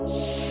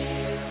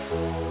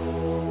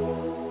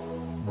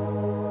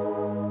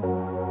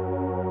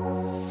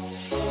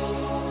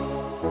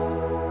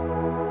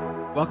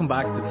Welcome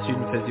back to the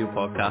Student Physio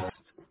podcast.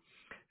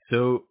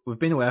 So we've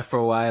been away for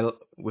a while,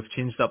 we've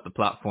changed up the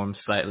platform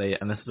slightly,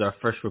 and this is our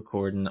first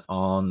recording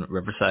on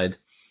Riverside.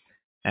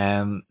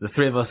 The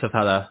three of us have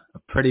had a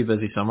pretty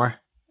busy summer.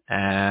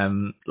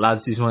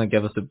 Lads, do you want to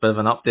give us a bit of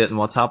an update on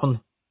what's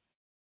happened?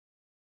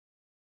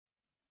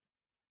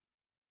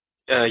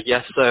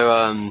 Yes,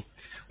 so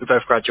we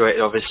both graduated,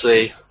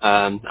 obviously,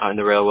 out in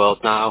the real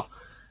world now.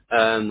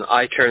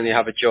 I currently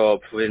have a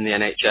job within the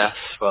NHS,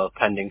 well,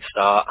 pending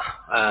start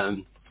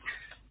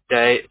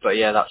date, but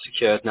yeah, that's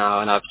secured now,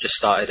 and I've just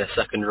started a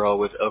second role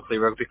with Oakley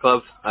Rugby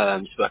Club,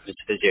 just working as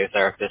a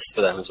physiotherapist for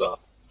them as well.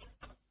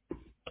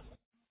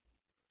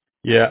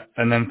 Yeah,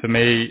 and then for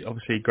me,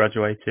 obviously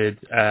graduated,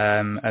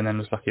 and then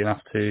was lucky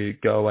enough to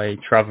go away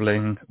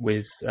travelling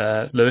with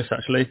Lewis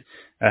actually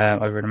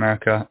over in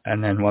America.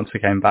 And then once we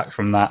came back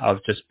from that,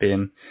 I've just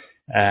been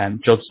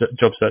job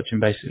searching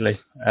basically,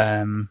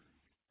 looking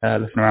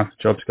around for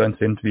jobs, going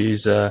to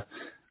interviews.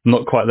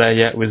 Not quite there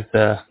yet with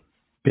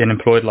being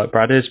employed like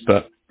Brad is,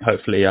 but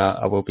hopefully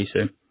I will be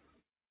soon.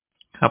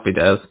 Happy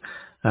days.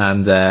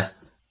 And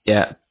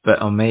yeah, but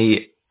on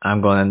me,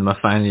 I'm going into my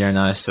final year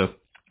now, so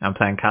I'm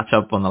playing catch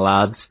up on the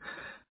lads.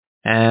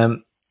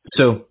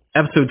 So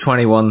episode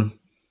 21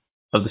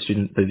 of the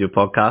Student Physio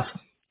podcast.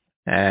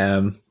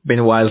 Been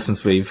a while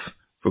since we've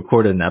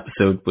recorded an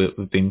episode.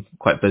 We've been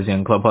quite busy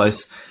on Clubhouse.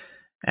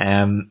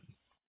 So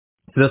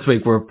this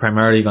week we're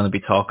primarily going to be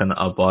talking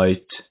about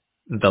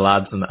the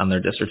lads and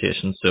their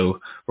dissertations. So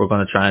we're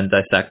going to try and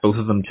dissect both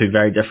of them, two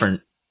very different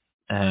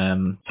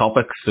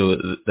topics. So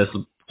this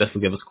will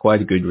give us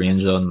quite a good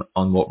range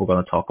on what we're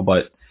going to talk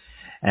about.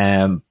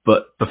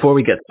 But before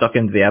we get stuck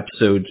into the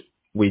episode,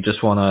 we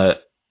just want to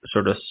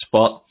sort of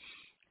spot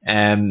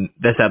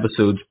this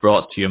episode's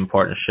brought to you in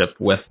partnership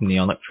with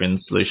Neonic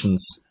Training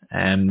Solutions.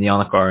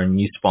 Neonic are a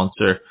new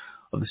sponsor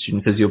of the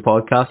Student Physio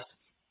podcast.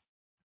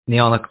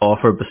 Neonic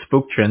offer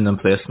bespoke training and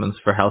placements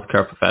for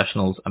healthcare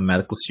professionals and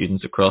medical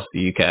students across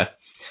the UK.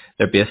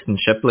 They're based in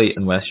Shipley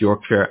in West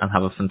Yorkshire and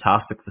have a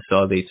fantastic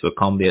facility to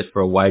accommodate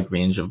for a wide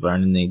range of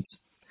learning needs.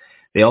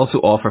 They also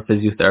offer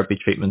physiotherapy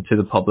treatment to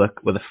the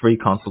public with a free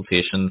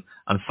consultation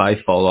and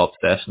 5 follow-up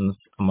sessions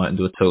amounting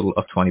to a total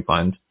of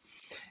 £20.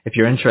 If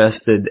you're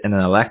interested in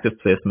an elective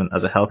placement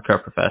as a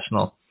healthcare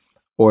professional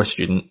or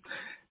student,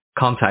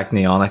 contact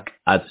Neonic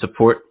at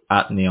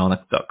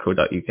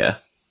support@neonic.co.uk.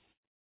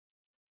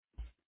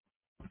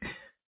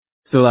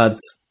 So lads,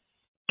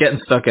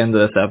 getting stuck into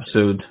this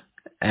episode,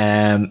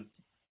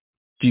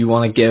 do you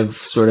want to give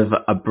sort of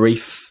a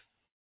brief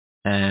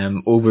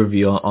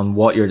overview on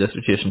what your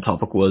dissertation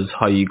topic was,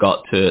 how you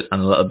got to it,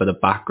 and a little bit of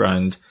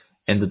background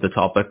into the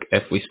topic?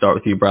 If we start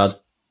with you, Brad.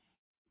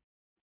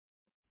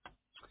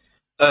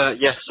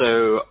 Yeah,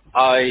 so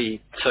I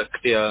took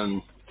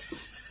the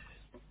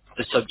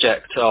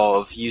subject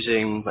of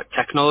using like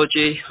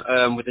technology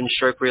within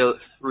stroke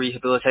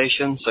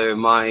rehabilitation. So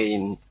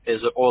mine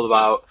is all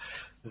about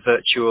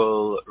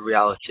virtual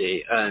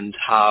reality and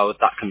how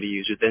that can be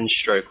used within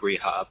stroke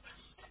rehab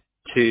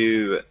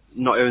to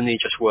not only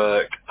just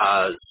work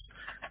as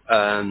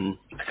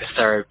like a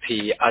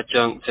therapy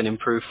adjunct and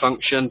improve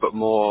function, but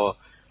more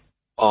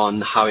on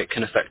how it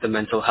can affect the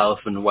mental health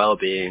and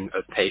well-being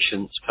of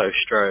patients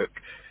post-stroke.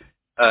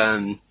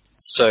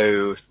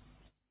 So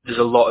there's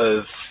a lot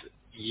of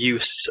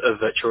use of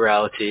virtual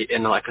reality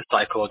in like a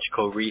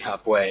psychological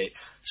rehab way,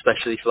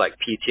 especially for like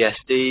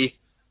PTSD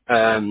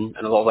and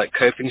a lot of like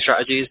coping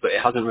strategies, but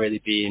it hasn't really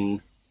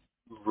been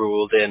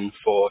ruled in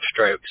for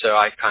stroke. So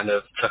I kind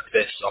of took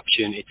this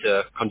opportunity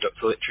to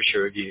conduct a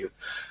literature review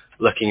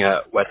looking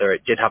at whether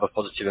it did have a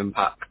positive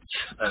impact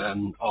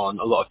on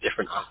a lot of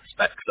different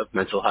aspects of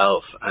mental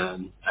health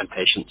and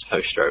patients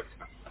post-stroke.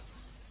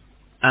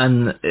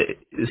 And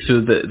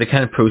so the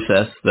kind of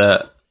process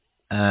that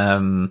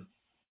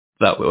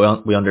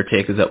we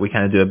undertake is that we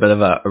kind of do a bit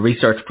of a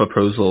research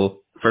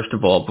proposal first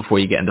of all before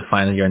you get into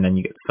final year, and then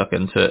you get stuck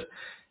into it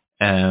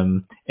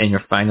in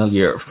your final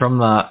year. From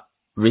that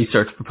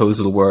research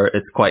proposal where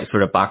it's quite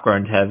sort of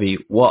background heavy,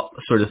 what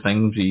sort of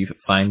things do you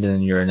find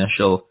in your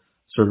initial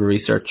sort of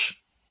research?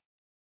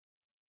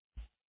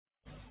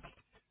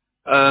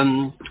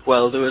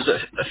 Well, there was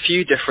a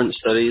few different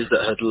studies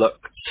that had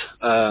looked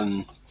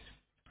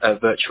at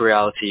virtual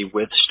reality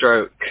with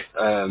stroke,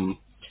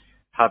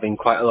 having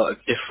quite a lot of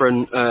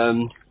different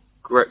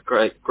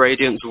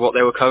gradients of what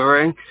they were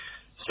covering.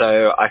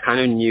 So I kind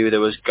of knew there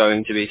was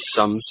going to be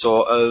some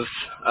sort of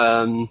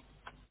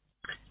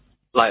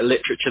like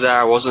literature there.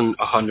 I wasn't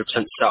 100%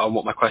 set on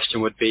what my question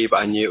would be, but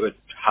I knew it would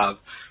have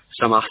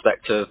some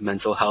aspect of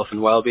mental health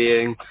and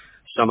well-being,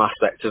 some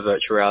aspect of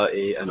virtual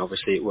reality, and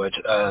obviously it would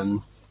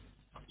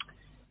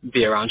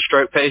be around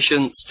stroke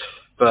patients.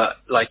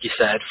 But like you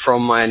said,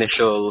 from my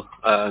initial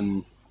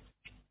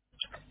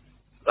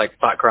like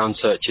background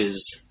searches,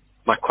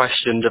 my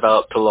question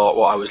developed a lot.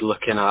 What I was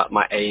looking at,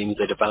 my aims,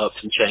 they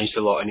developed and changed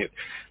a lot, and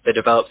they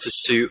developed to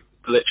suit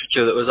the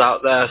literature that was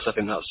out there. So I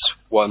think that's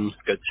one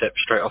good tip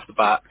straight off the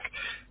back,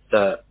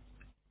 that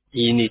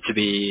you need to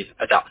be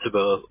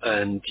adaptable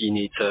and you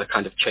need to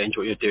kind of change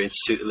what you're doing to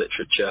suit the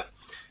literature.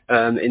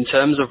 In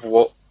terms of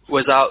what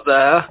was out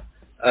there.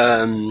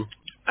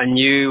 I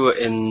knew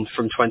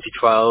from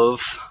 2012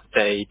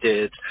 they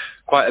did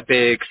quite a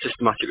big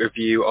systematic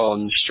review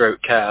on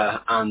stroke care,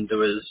 and there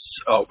was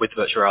with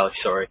virtual reality,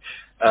 sorry,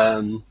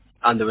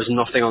 and there was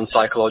nothing on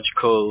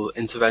psychological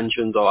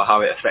interventions or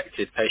how it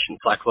affected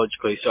patients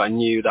psychologically. So I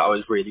knew that I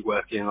was really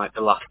working in like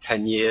the last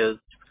 10 years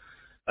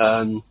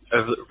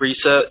of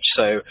research.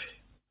 So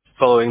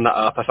following that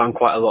up, I found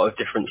quite a lot of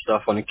different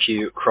stuff on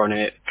acute,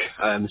 chronic,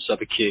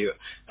 subacute,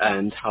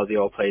 and how they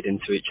all played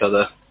into each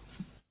other.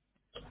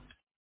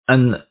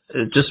 And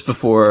just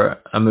before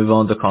I move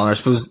on to Connor, I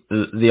suppose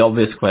the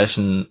obvious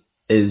question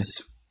is,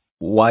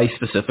 why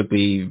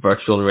specifically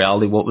virtual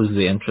reality? What was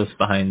the interest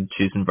behind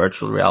choosing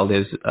virtual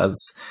reality as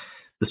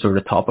the sort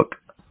of topic?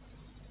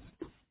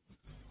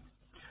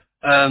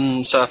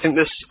 So I think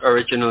this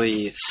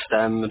originally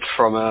stemmed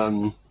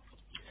from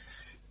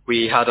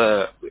we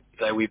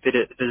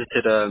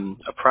visited a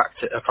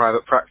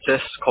private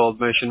practice called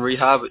Motion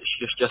Rehab, which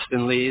is just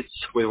in Leeds,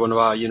 with one of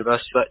our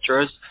university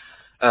lecturers,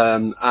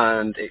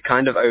 and it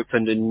kind of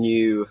opened a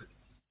new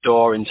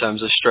door in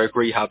terms of stroke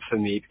rehab for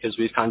me, because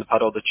we've kind of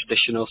had all the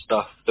traditional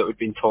stuff that we'd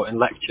been taught in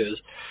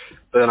lectures,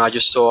 but then I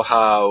just saw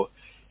how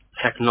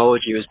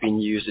technology was being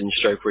used in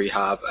stroke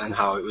rehab and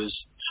how it was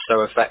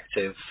so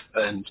effective,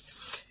 and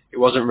it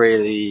wasn't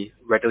really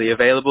readily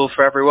available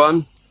for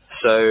everyone.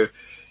 So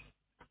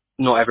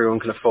not everyone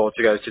can afford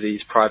to go to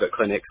these private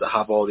clinics that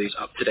have all these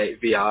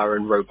up-to-date VR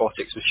and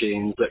robotics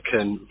machines that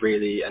can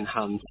really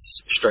enhance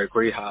stroke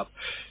rehab.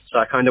 So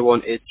I kind of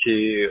wanted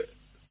to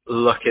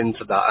look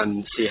into that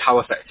and see how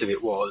effective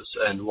it was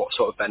and what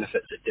sort of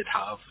benefits it did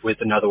have, with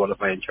another one of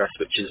my interests,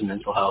 which is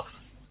mental health.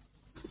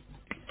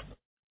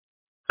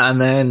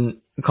 And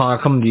then,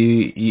 Connor, come to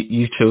you.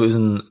 You've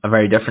chosen a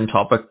very different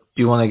topic.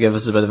 Do you want to give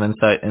us a bit of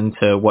insight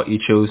into what you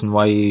chose and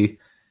why you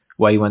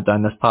went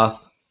down this path?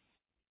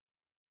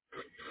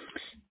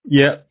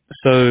 Yeah,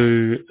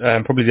 so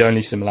probably the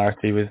only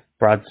similarity with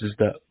Brad's is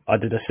that I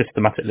did a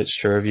systematic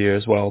literature review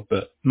as well,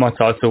 but my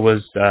title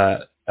was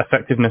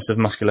Effectiveness of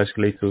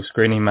Musculoskeletal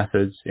Screening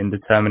Methods in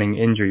Determining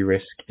Injury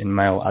Risk in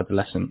Male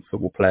Adolescent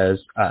Football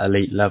Players at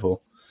Elite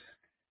Level.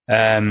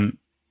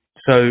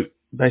 So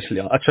basically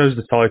I chose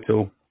the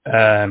title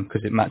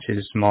because it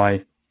matches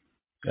my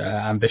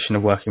ambition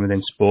of working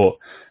within sport,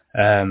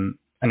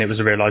 and it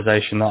was a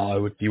realisation that I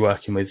would be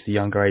working with the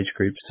younger age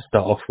groups to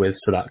start off with,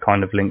 so that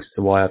kind of links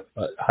to why I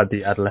had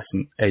the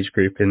adolescent age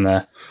group in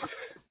there.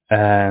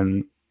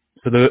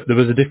 So there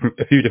was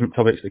a few different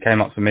topics that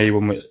came up for me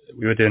when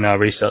we were doing our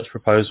research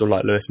proposal,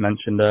 like Lewis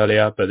mentioned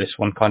earlier, but this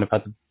one kind of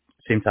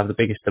seemed to have the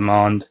biggest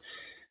demand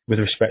with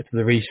respect to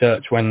the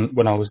research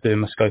when I was doing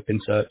my scoping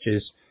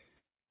searches.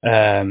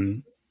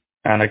 And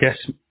I guess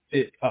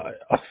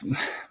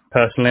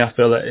personally, I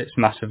feel that it's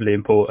massively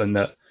important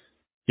that,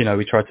 you know,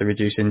 we try to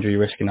reduce injury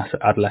risk in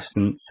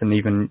adolescents and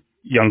even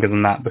younger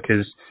than that,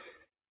 because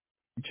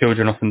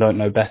children often don't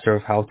know better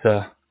of how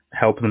to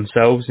help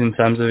themselves in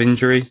terms of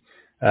injury.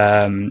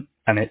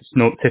 And it's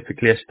not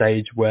typically a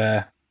stage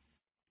where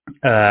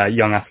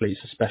young athletes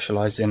are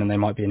specialised in, and they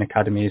might be in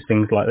academies,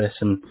 things like this.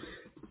 And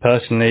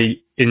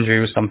personally, injury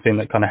was something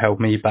that kind of held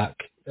me back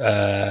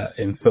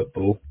in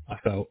football. I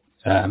felt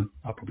I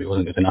probably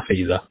wasn't good enough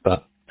either,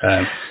 but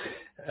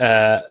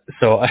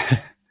so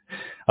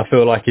I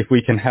feel like if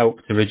we can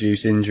help to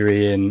reduce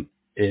injury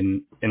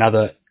in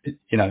other,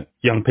 you know,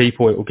 young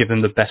people, it will give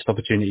them the best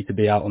opportunity to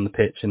be out on the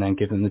pitch, and then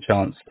give them the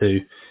chance to,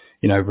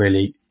 you know,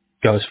 really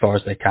go as far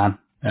as they can.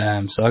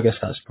 So I guess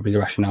that's probably the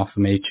rationale for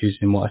me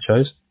choosing what I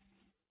chose.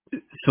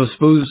 So I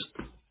suppose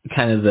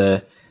kind of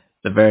the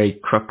very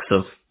crux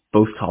of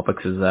both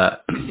topics is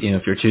that, you know,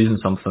 if you're choosing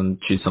something,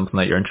 choose something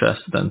that you're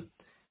interested in.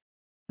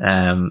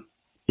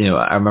 You know,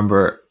 I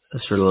remember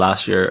sort of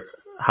last year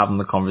having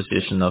the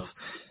conversation of,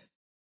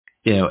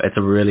 you know, it's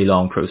a really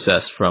long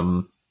process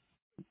from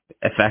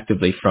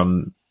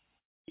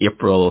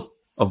April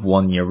of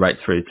one year right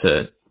through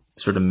to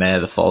sort of May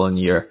the following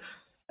year.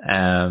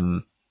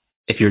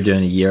 If you're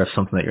doing a year of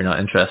something that you're not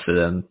interested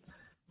in,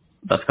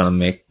 that's going to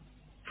make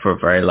for a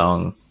very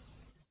long,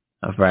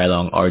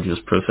 arduous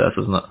process,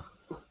 isn't it?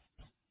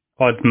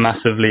 I'd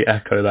massively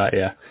echo that,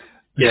 yeah.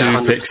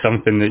 Do pick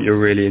something that you're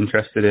really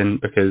interested in,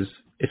 because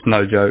it's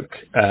no joke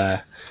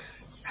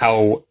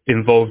how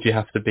involved you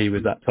have to be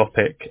with that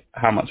topic,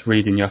 how much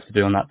reading you have to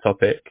do on that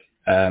topic.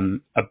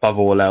 Above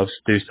all else,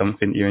 do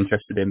something that you're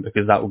interested in,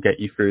 because that will get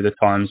you through the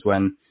times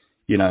when,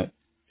 you know,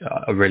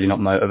 I'm really not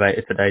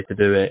motivated today to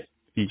do it.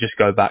 You just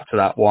go back to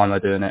that, why am I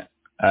doing it?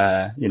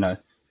 You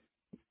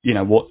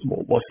know,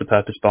 what's the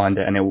purpose behind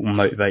it, and it will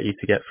motivate you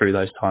to get through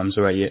those times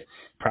where you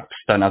perhaps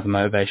don't have the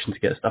motivation to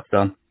get stuff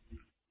done.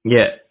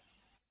 Yeah.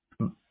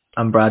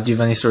 And Brad, do you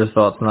have any sort of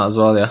thoughts on that as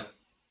well? Yeah.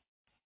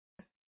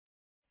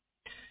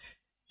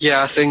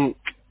 Yeah, I think,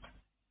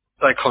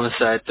 like Connor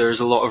said,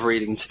 there's a lot of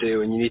reading to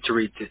do, and you need to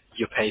read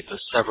your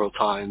papers several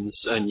times,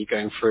 and you're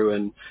going through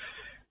and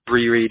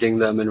rereading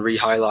them and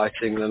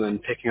re-highlighting them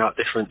and picking out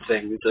different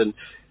things. And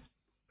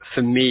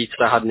for me,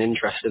 because I had an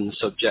interest in the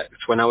subject,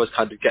 when I was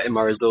kind of getting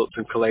my results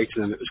and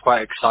collating them, it was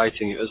quite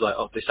exciting. It was like,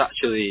 oh, this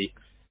actually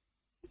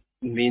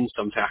means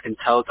something. I can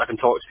talk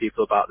to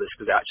people about this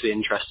because it actually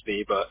interests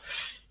me, but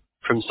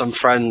from some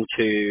friends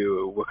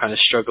who were kind of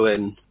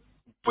struggling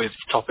with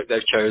the topic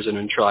they've chosen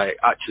and try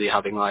actually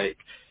having like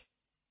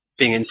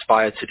being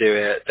inspired to do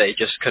it, they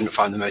just couldn't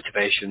find the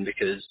motivation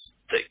because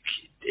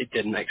it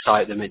didn't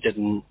excite them, it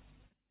didn't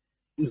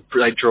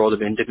like draw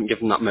them in, didn't give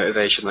them that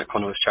motivation like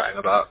Connor was chatting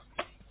about.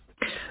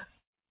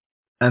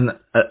 And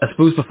I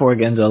suppose before I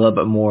get into a little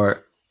bit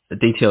more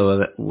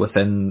detail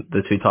within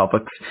the two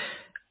topics,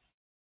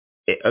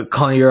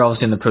 Connor, you're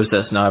obviously in the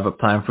process now of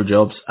applying for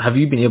jobs. Have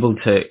you been able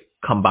to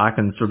come back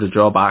and sort of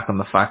draw back on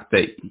the fact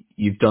that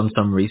you've done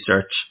some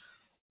research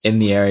in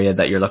the area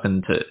that you're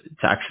looking to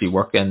actually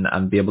work in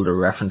and be able to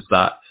reference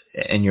that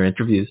in your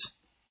interviews?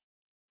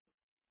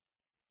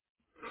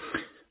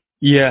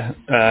 Yeah.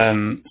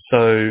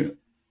 So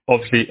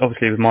obviously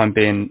with mine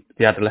being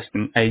the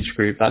adolescent age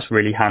group, that's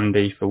really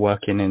handy for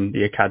working in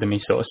the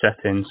academy sort of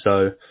setting.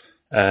 So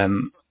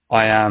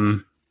I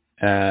am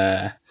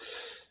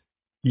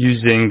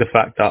using the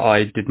fact that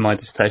I did my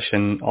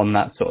dissertation on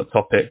that sort of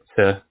topic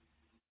to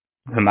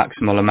the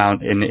maximal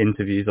amount in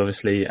interviews,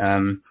 obviously.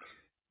 And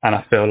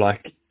I feel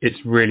like it's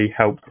really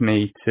helped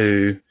me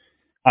to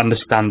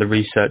understand the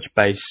research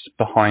base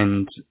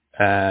behind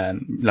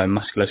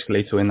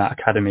musculoskeletal in that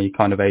academy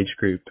kind of age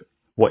group,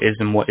 what is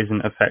and what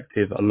isn't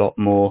effective a lot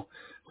more.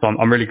 So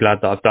I'm really glad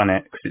that I've done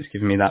it because it's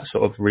given me that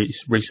sort of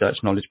research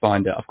knowledge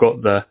behind it. I've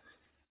got the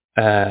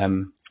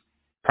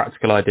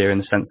practical idea in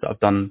the sense that I've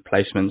done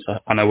placements.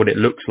 I know what it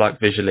looks like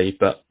visually,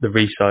 but the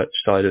research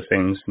side of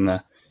things and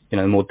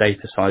the more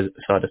data side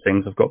of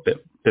things, I've got a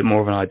bit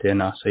more of an idea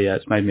now. So yeah,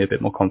 it's made me a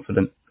bit more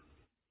confident.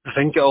 I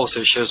think it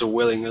also shows a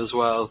willing as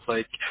well.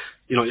 Like,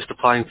 you're not just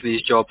applying for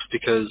these jobs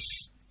because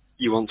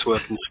you want to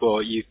work in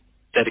sport. You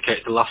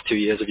dedicate the last 2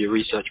 years of your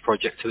research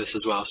project to this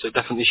as well. So it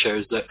definitely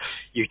shows that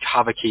you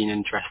have a keen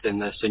interest in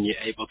this and you're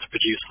able to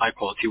produce high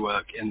quality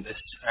work in this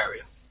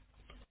area.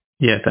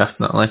 Yeah,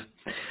 definitely.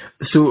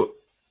 So,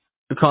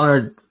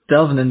 Connor,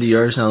 delving into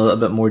yours in a little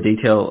bit more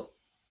detail,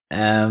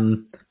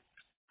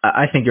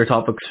 I think your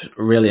topic's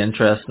really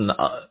interesting,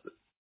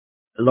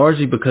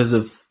 largely because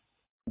of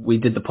we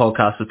did the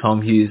podcast with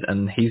Tom Hughes,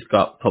 and he's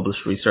got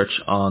published research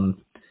on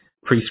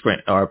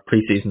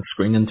pre-season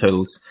screening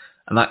tools,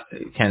 and that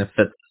kind of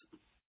fits.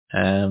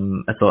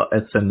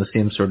 It's in the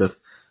same sort of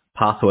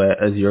pathway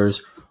as yours.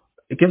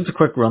 It gives a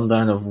quick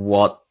rundown of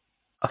what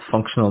a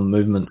functional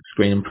movement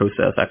screening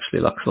process actually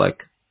looks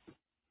like.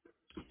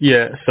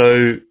 Yeah,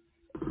 so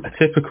a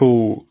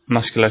typical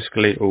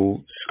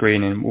musculoskeletal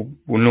screening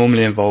will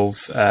normally involve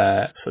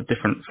sort of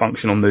different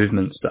functional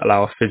movements that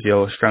allow a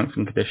physio or strength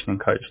and conditioning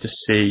coach to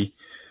see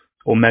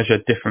or measure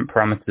different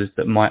parameters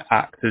that might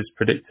act as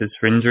predictors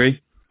for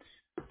injury.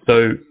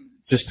 So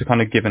just to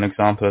kind of give an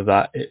example of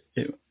that,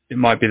 it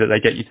might be that they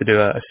get you to do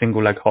a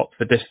single leg hop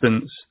for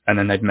distance, and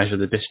then they'd measure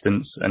the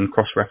distance and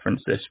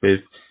cross-reference this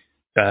with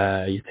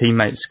your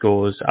teammates'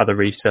 scores, other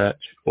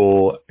research,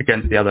 or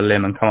against the other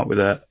limb and come up with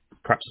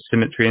perhaps a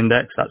symmetry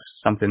index. That's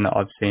something that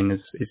I've seen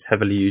is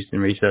heavily used in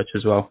research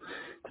as well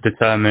to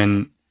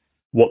determine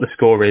what the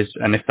score is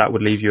and if that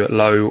would leave you at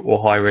low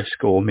or high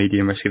risk or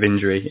medium risk of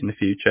injury in the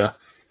future.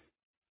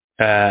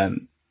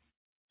 And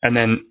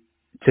then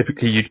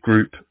typically you'd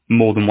group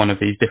more than one of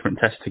these different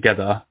tests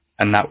together,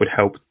 and that would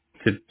help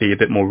to be a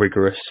bit more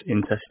rigorous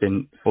in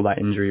testing for that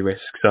injury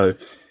risk. So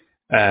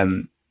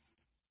something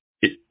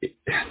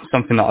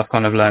that I've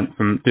kind of learned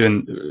from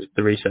doing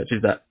the research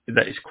is that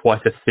it's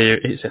quite a theory.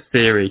 It's a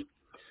theory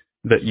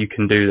that you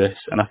can do this,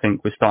 and I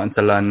think we're starting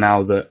to learn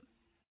now that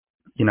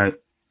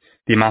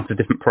the amount of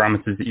different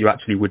parameters that you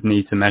actually would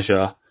need to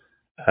measure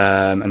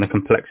and the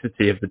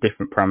complexity of the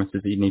different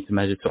parameters that you need to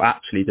measure to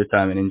actually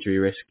determine injury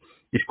risk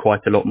is quite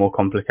a lot more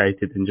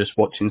complicated than just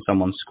watching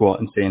someone squat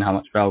and seeing how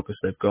much valgus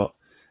they've got.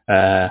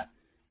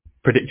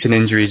 Predicting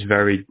injury is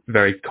very,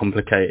 very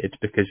complicated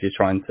because you're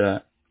trying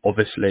to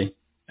obviously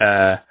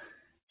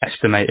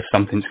estimate if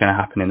something's going to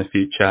happen in the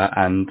future,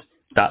 and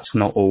that's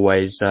not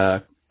always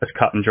as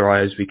cut and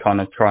dry as we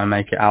kind of try and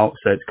make it out.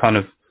 So it's kind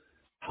of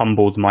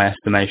humbled my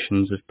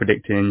estimations of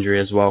predicting injury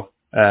as well,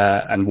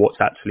 and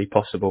what's actually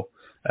possible.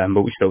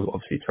 But we still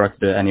obviously try to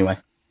do it anyway.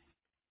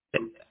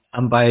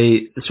 And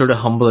by sort of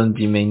humbling,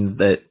 do you mean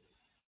that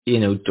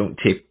don't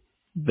take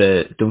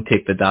the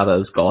data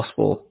as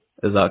gospel?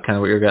 Is that kind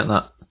of what you're getting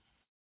at?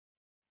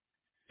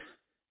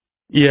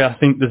 Yeah, I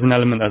think there's an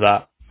element of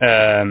that.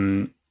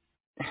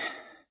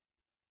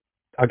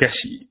 I guess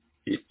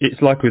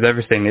it's like with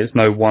everything. There's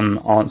no one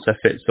answer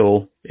fits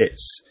all.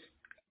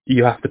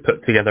 You have to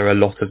put together a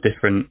lot of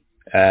different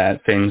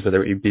things,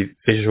 whether it be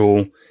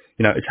visual,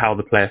 it's how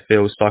the player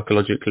feels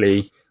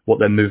psychologically, what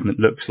their movement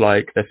looks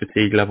like, their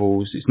fatigue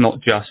levels. It's not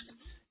just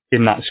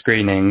in that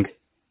screening,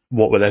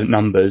 what were their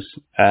numbers,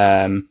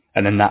 and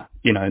then that's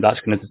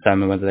going to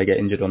determine whether they get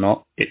injured or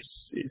not. It's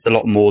a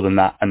lot more than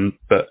that.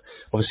 But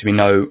obviously we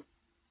know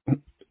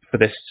for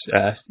this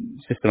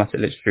systematic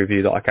literature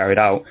review that I carried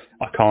out,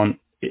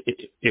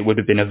 it would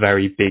have been a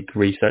very big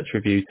research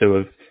review to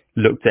have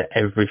looked at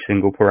every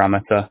single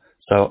parameter.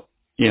 So,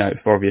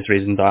 for obvious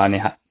reasons, I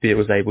only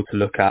was able to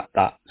look at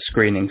that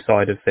screening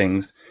side of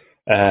things.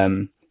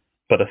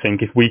 But I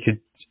think if we could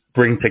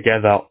bring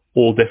together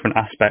all different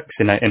aspects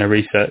in a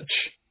research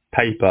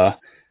paper,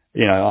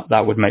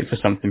 that would make for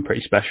something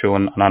pretty special.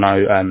 And I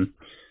know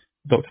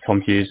Dr.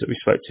 Tom Hughes that we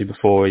spoke to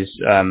before is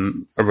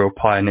a real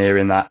pioneer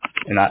in that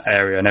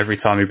area. And every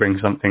time he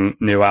brings something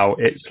new out,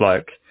 it's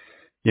like,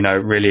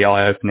 really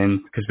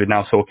eye-opening, because we're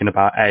now talking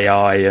about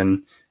AI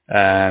and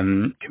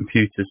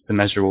computers to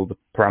measure all the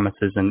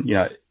parameters, and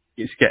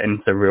it's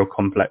getting to real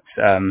complex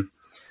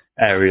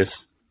areas.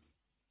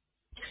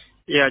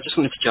 Yeah, I just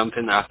wanted to jump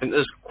in there. I think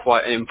there's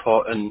quite an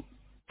important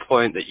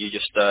point that you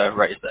just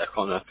raised there,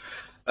 Connor,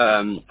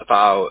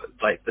 about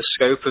like the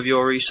scope of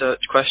your research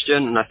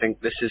question, and I think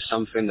this is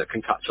something that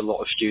can catch a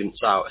lot of students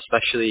out,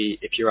 especially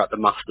if you're at the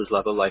master's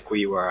level like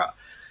we were at,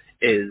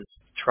 is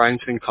trying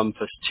to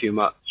encompass too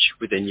much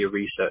within your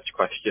research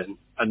question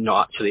and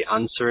not actually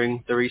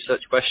answering the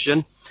research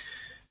question.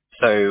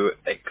 So,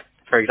 like,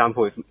 for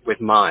example,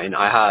 with mine,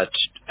 I had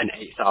an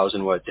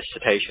 8,000 word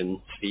dissertation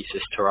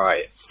thesis to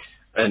write,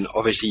 and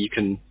obviously you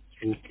can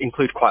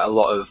include quite a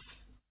lot of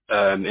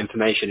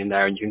information in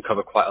there, and you can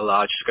cover quite a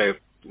large scope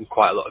and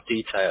quite a lot of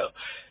detail.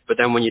 But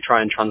then when you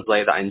try and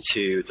translate that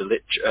into the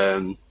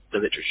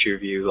literature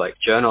review, like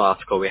journal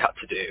article we had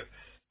to do,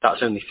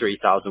 that's only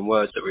 3,000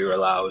 words that we were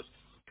allowed.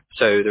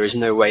 So there is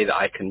no way that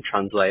I can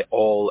translate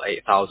all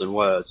 8,000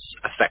 words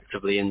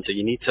effectively into.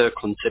 You need to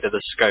consider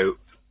the scope.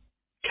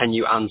 Can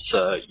you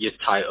answer your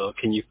title?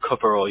 Can you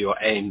cover all your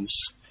aims?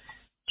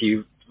 Do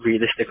you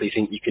realistically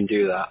think you can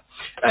do that?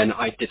 And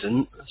I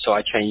didn't, so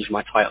I changed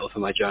my title for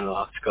my journal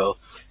article.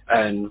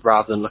 And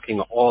rather than looking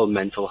at all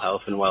mental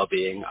health and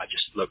well-being, I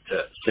just looked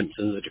at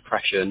symptoms of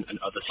depression and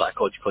other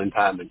psychological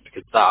impairment,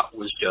 because that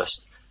was just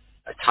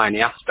a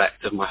tiny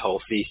aspect of my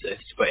whole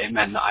thesis, but it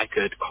meant that I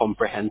could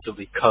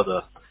comprehensively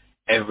cover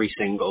every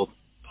single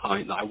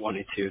point that I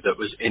wanted to, that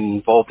was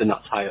involved in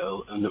that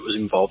title and that was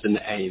involved in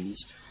the aims.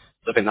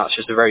 So I think that's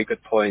just a very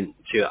good point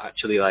to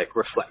actually like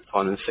reflect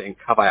on and think,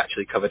 have I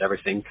actually covered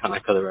everything? Can I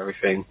cover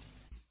everything?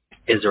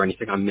 Is there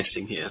anything I'm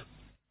missing here?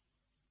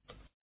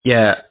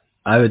 Yeah,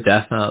 I would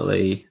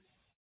definitely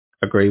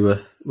agree with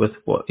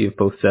what you've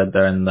both said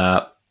there, and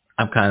that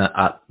I'm kind of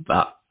at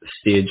that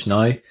stage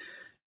now,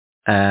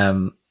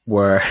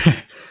 where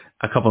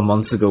a couple of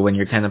months ago when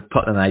you're kind of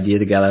putting an idea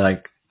together,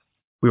 like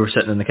we were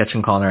sitting in the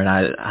kitchen corner and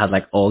I had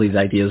like all these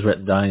ideas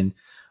written down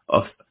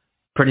of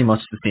pretty much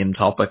the same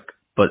topic,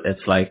 but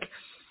it's like,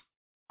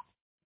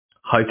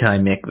 how can I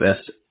make this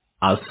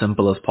as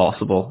simple as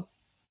possible?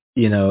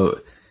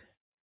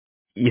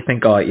 You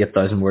think,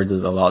 8,000 words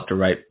is a lot to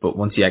write, but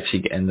once you actually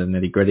get in the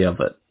nitty gritty of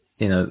it,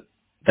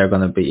 they're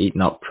going to be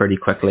eaten up pretty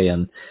quickly.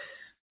 And,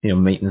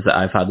 meetings that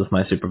I've had with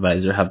my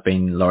supervisor have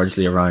been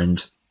largely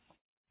around,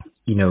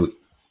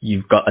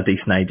 you've got a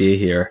decent idea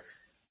here.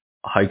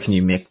 How can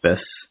you make this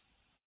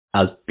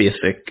as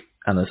basic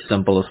and as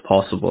simple as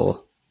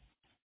possible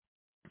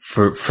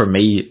for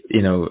me,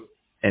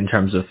 in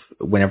terms of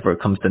whenever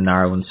it comes to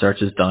narrowing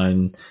searches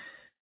down,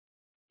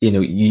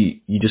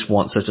 you just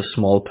want such a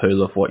small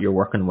pool of what you're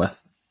working with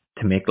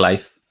to make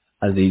life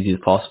as easy as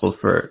possible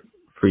for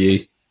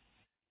you.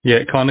 Yeah,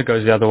 it kind of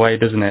goes the other way,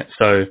 doesn't it?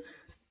 So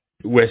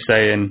we're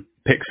saying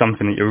pick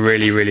something that you're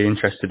really, really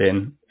interested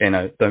in.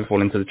 Don't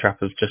fall into the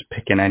trap of just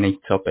picking any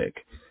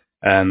topic,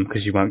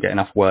 because you won't get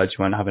enough words,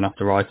 you won't have enough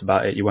to write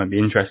about it, you won't be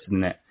interested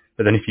in it.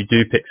 But then if you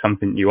do pick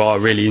something you are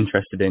really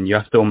interested in, you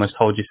have to almost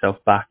hold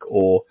yourself back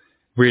or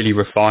really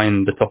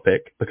refine the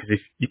topic, because if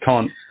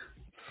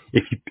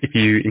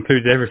you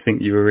included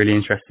everything you were really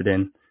interested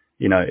in,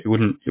 it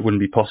wouldn't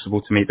be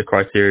possible to meet the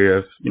criteria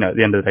of, at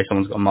the end of the day,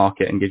 someone's got to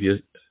mark it and give you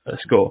a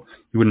score.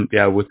 You wouldn't be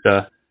able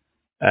to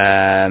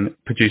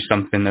produce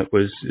something that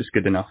is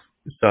good enough.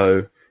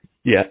 So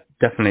yeah,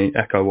 definitely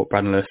echo what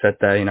Brad and Lewis said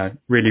there.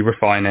 Really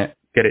refine it,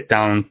 get it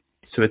down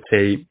to a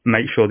T,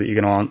 make sure that you're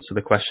going to answer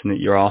the question that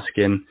you're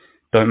asking.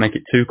 Don't make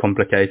it too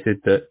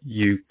complicated that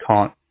you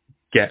can't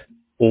get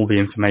all the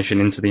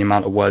information into the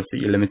amount of words that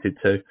you're limited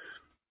to.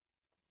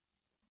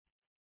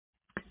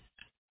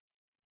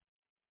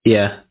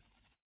 Yeah.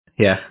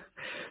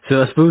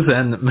 So I suppose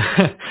then,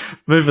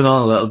 moving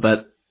on a little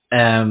bit,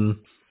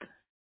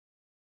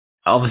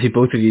 obviously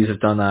both of you have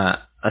done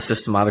a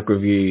systematic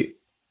review.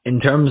 In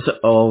terms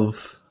of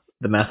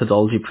the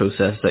methodology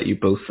process that you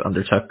both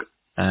undertook,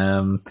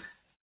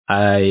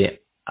 I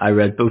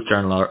read both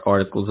journal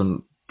articles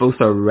and both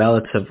are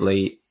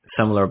relatively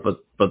similar,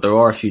 but there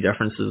are a few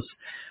differences.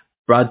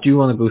 Brad, do you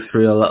want to go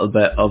through a little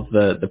bit of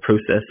the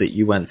process that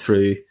you went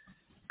through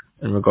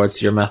in regards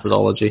to your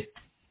methodology?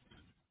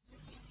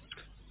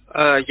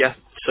 Yeah,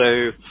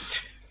 so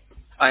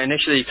I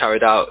initially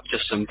carried out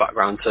just some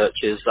background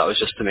searches. That was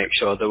just to make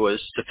sure there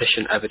was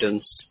sufficient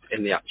evidence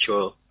in the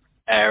actual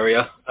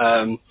area.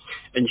 And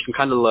you can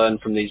kind of learn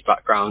from these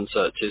background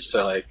searches.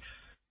 So like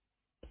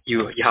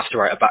you have to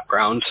write a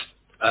background.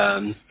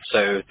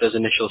 So those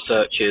initial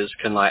searches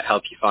can like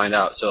help you find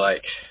out. So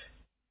like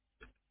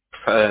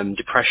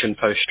depression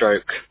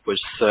post-stroke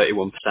was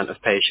 31%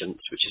 of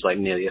patients, which is like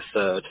nearly a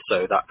third.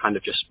 So that kind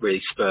of just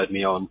really spurred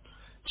me on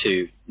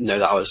to know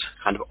that I was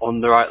kind of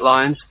on the right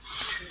lines.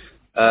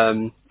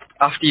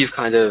 After you've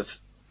kind of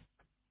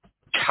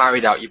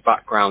carried out your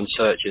background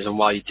searches, and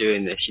while you're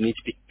doing this, you need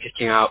to be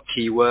picking out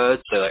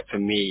keywords. So like for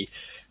me,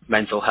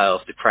 mental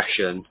health,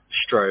 depression,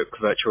 stroke,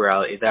 virtual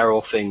reality, they're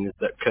all things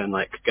that can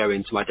like go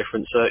into my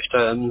different search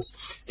terms,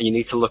 and you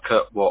need to look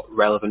at what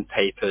relevant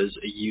papers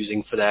are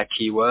using for their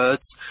keywords.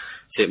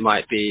 So it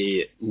might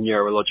be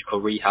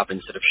neurological rehab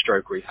instead of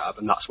stroke rehab,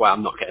 and that's why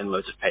I'm not getting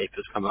loads of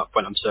papers come up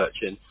when I'm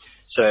searching.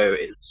 So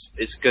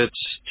it's good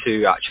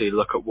to actually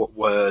look at what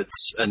words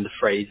and the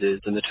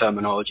phrases and the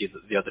terminology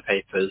that the other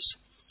papers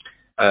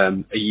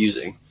are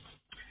using.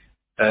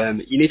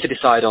 You need to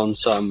decide on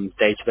some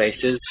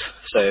databases.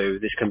 So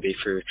this can be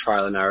through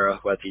trial and error,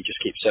 whether you just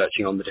keep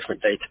searching on the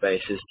different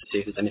databases to see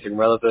if there's anything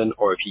relevant,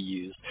 or if you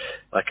use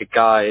like a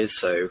guide,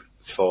 so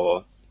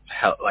for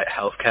like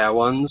healthcare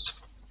ones.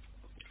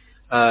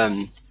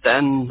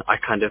 Then I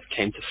kind of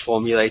came to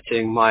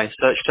formulating my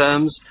search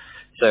terms.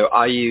 So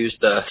I used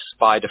the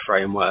spider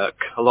framework.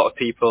 A lot of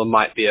people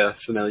might be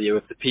familiar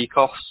with the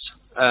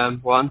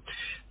PCOS one,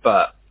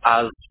 but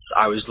as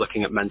I was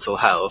looking at mental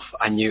health,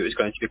 I knew it was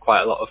going to be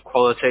quite a lot of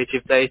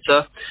qualitative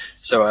data.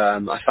 So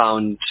I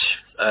found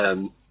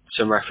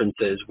some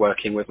references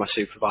working with my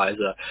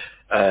supervisor,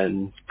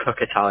 and Cook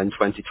et al. In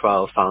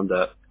 2012 found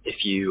that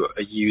if you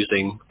are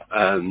using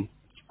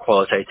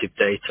qualitative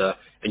data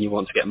and you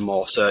want to get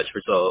more search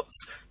results,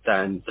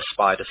 then the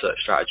spider search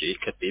strategy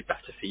could be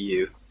better for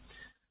you.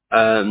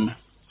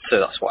 So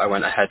that's what I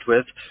went ahead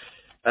with.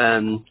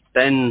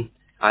 Then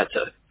I had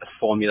to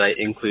formulate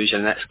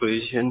inclusion and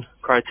exclusion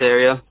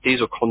criteria.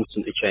 These were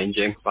constantly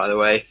changing, by the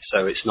way,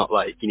 so it's not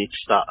like you need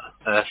to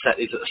set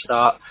these at the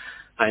start.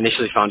 I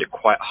initially found it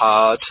quite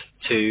hard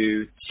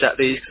to set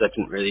these because I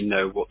didn't really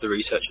know what the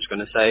research was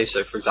going to say.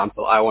 So, for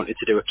example, I wanted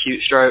to do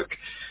acute stroke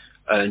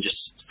and just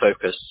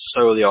focus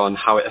solely on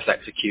how it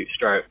affects acute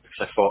stroke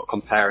because I thought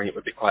comparing it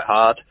would be quite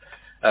hard.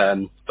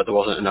 But there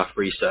wasn't enough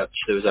research.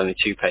 There was only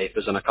 2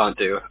 papers, and I can't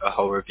do a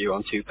whole review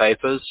on 2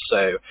 papers,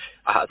 so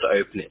I had to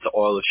open it to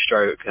oil of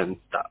stroke, and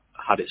that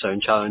had its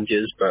own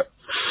challenges. But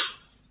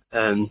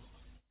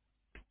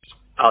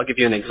I'll give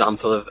you an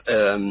example of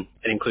an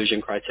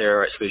inclusion criteria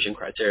or exclusion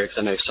criteria,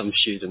 because I know some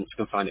students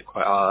can find it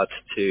quite hard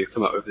to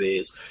come up with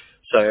these.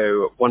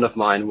 So one of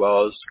mine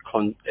was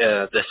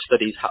the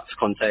studies had to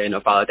contain a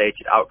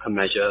validated outcome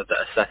measure that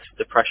assessed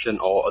depression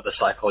or other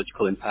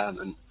psychological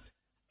impairment.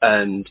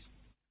 And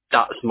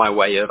that's my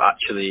way of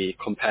actually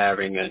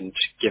comparing and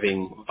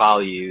giving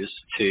values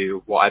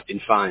to what I've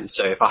been finding.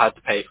 So if I had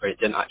the paper, it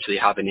didn't actually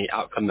have any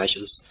outcome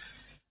measures.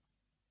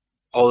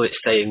 All it's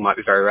saying might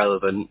be very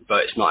relevant,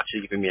 but it's not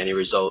actually giving me any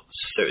results.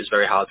 So it was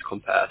very hard to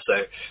compare.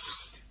 So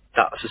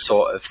that's the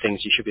sort of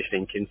things you should be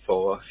thinking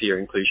for your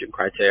inclusion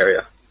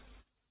criteria.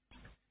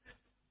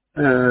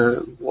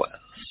 What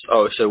else?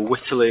 Oh, so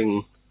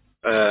whittling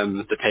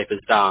the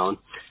papers down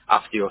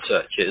after your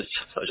searches.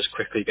 So I'll just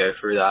quickly go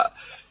through that.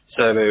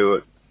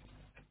 So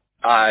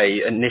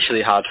I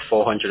initially had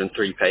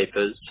 403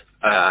 papers.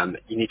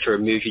 You need to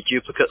remove your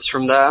duplicates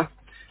from there.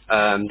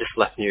 This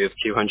left me with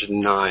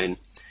 209.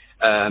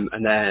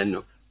 And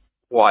then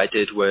what I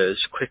did was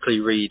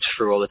quickly read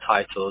through all the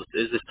titles.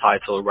 Is this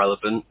title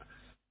relevant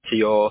to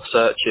your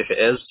search? If it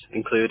is,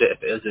 include it.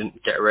 If it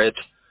isn't, get rid.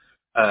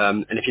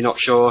 And if you're not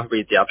sure,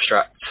 read the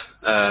abstract.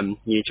 You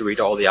need to read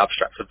all the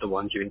abstracts of the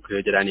ones you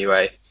included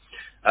anyway.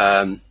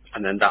 And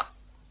then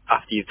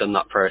after you've done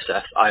that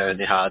process, I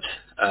only had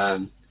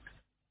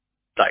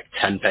like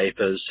 10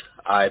 papers.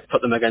 I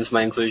put them against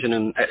my inclusion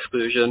and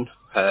exclusion,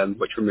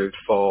 which removed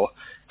 4,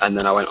 and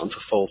then I went on to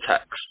full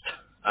text.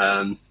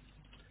 And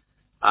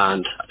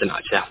I didn't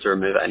actually have to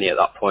remove any at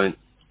that point.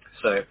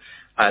 So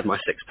I had my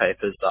 6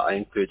 papers that I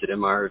included in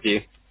my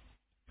review.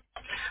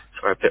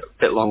 Sorry, a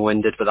bit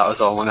long-winded, but that was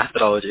all my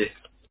methodology.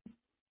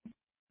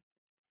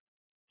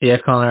 Yeah,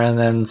 Connor, and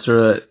then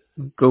sort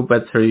of go a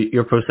bit through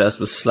your process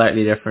was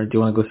slightly different. Do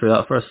you want to go through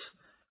that first?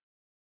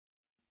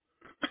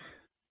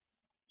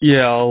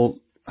 Yeah,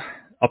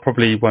 I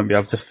probably won't be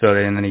able to fill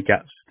in any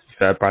gaps. To be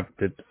fair, Brad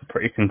did a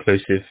pretty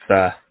conclusive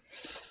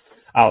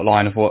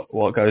outline of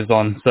what goes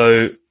on.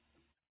 So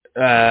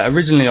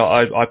originally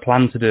I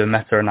planned to do a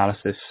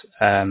meta-analysis,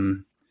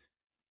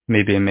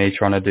 me being me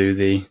trying to do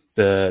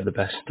the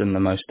best and the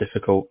most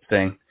difficult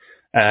thing.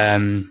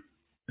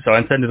 So I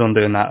intended on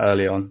doing that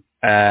early on.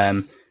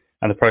 And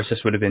the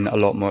process would have been a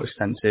lot more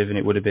extensive, and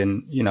it would have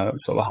been,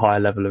 sort of a higher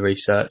level of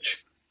research.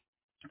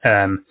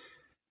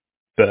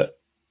 But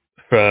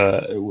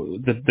for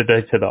the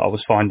data that I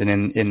was finding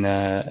in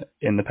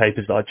the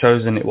papers that I'd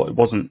chosen, it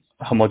wasn't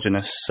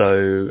homogeneous.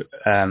 So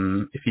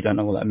if you don't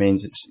know what that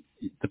means, it's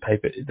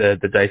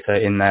the data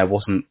in there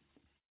wasn't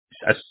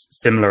as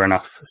similar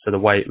enough. So the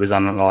way it was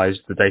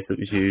analysed, the data that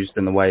was used,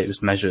 and the way it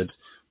was measured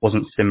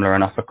wasn't similar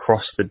enough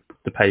across the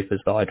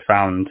papers that I'd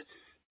found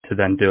to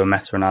then do a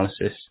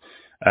meta-analysis.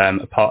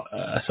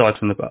 Aside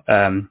from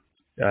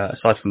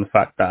the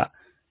fact that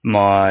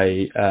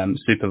my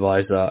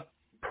supervisor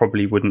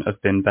probably wouldn't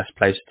have been best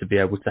placed to be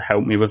able to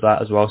help me with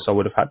that as well, so I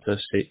would have had to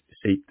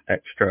seek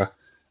extra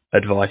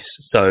advice.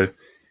 So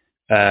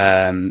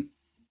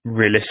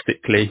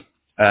realistically,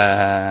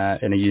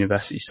 in a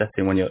university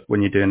setting, when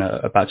you're doing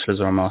a bachelor's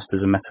or a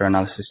master's, a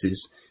meta-analysis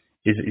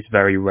is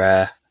very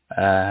rare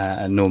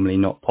and normally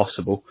not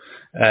possible.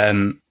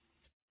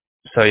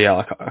 So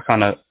yeah, I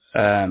kind of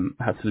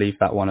had to leave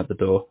that one at the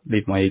door,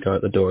 leave my ego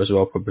at the door as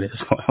well, probably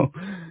as well.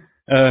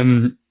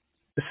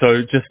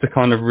 So just to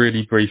kind of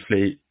really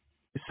briefly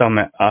sum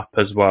it up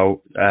as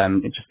well,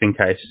 just in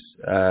case,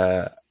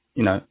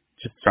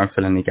 just try and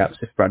fill any gaps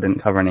if Brad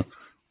didn't cover any.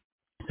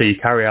 So you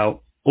carry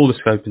out all the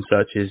scoping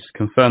searches,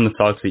 confirm the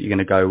title that you're going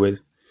to go with,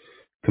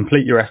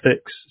 complete your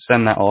ethics,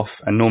 send that off,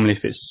 and normally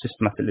if it's a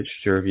systematic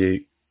literature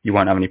review, you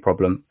won't have any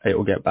problem. It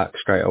will get back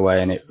straight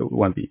away, and it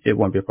won't be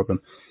a problem.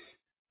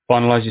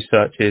 Finalize your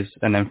searches,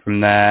 and then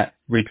from there,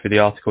 read through the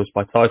articles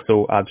by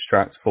title,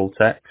 abstract, full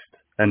text,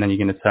 and then you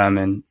can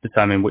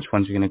determine which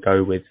ones you're going to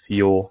go with for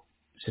your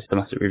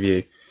systematic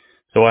review.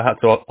 So I had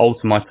to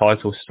alter my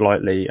title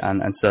slightly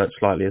and search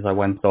slightly as I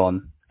went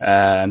on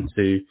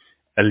to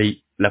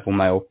elite level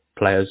male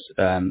players,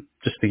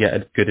 just to get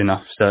a good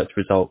enough search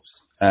results.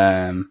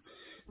 And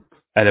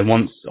then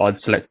once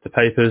I'd selected the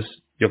papers,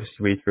 you obviously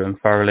read through them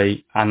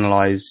thoroughly,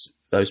 analyze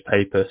those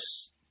papers.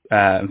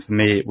 And for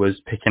me, it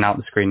was picking out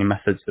the screening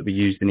methods that we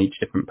used in each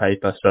different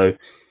paper. So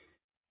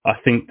I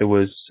think there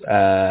was,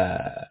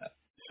 I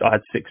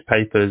had 6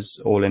 papers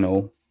all in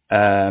all.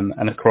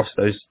 And across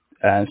those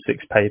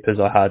 6 papers,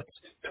 I had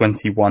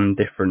 21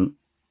 different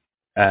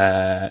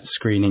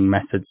screening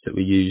methods that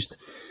we used.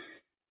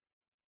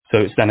 So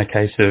it's then a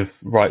case of,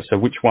 right, so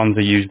which ones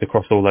are used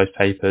across all those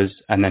papers,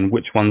 and then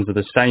which ones are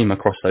the same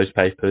across those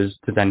papers,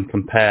 to then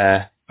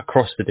compare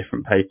across the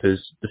different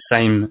papers the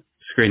same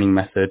screening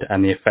method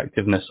and the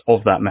effectiveness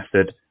of that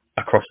method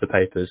across the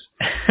papers.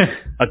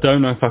 I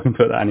don't know if I can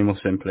put that any more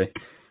simply.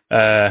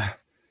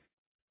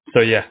 So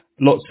yeah,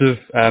 lots of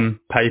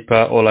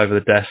paper all over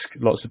the desk,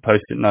 lots of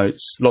post-it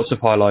notes, lots of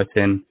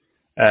highlighting,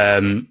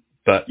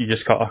 but you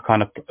just got to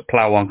kind of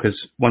plow on, because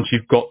once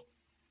you've got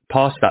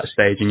past that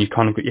stage and you've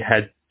kind of got your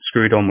head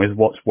screwed on with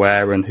what's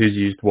where and who's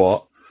used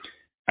what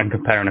and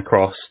comparing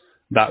across,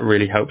 that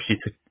really helps you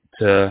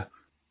to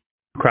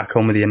crack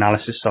on with the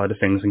analysis side of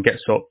things and get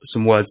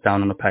some words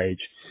down on a page.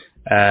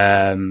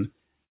 And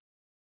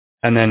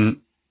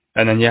then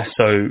yeah,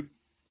 so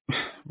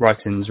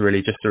writing's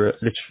really just a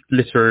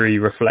literary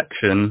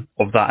reflection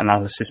of that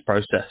analysis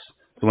process.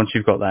 So once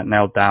you've got that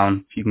nailed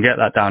down, if you can get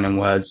that down in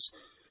words,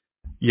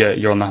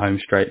 you're on the home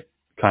straight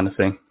kind of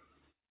thing.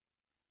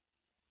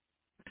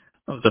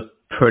 That was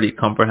a pretty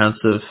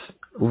comprehensive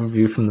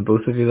overview from the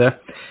both of you there.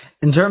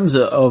 In terms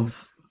of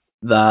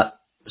that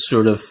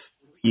sort of,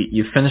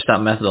 you finished that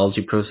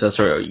methodology process,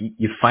 or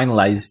you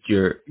finalized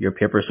your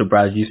paper. So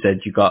Brad, you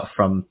said you got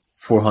from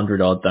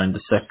 400 odd down to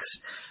 6.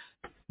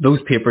 Those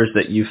papers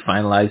that you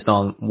finalized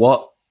on,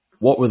 what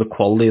were the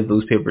quality of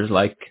those papers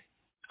like,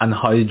 and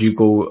how did you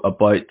go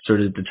about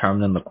sort of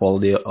determining the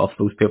quality of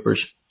those papers?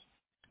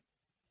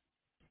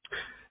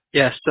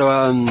 Yeah,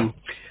 so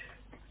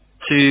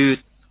to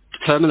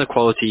determine the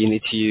quality, you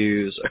need to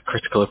use a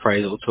critical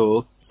appraisal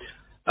tool.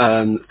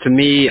 For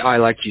me, I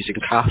like using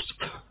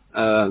CASP.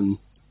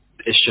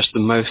 It's just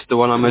the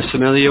one I'm most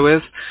familiar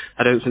with.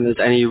 I don't think there's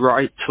any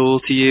right tool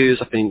to use.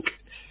 I think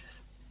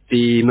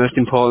the most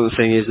important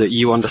thing is that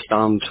you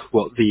understand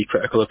what the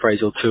critical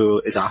appraisal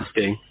tool is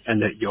asking,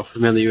 and that you're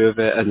familiar with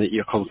it and that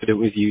you're confident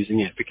with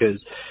using it,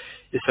 because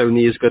it's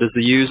only as good as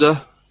the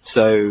user.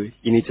 So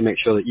you need to make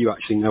sure that you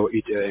actually know what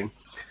you're doing.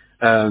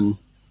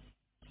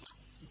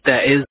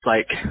 There is,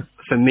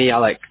 for me, I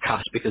like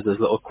CASP because there's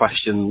little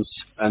questions,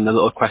 and the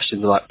little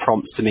questions are like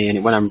prompts to me,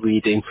 and when I'm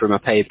reading from a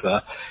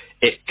paper,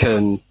 it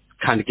can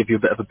kind of give you a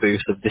bit of a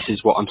boost of this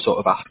is what I'm sort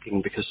of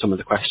asking, because some of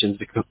the questions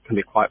can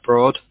be quite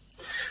broad.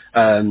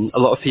 A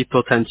lot of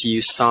people tend to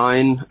use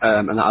Sign,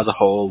 and that has a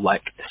whole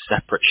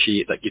separate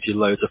sheet that gives you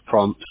loads of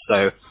prompts.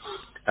 So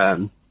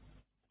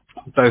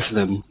both of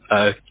them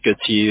are good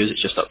to use.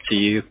 It's just up to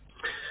you.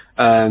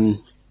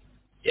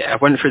 I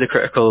went through the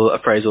critical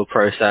appraisal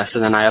process,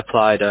 and then I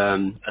applied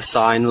a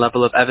Sign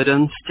level of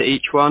evidence to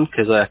each one,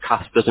 because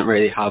CASP doesn't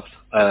really have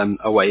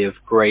a way of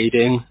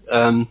grading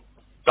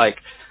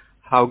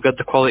how good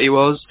the quality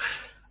was.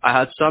 I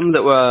had some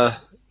that were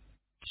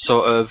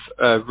sort of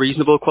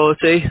reasonable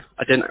quality.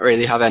 I didn't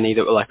really have any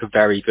that were a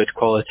very good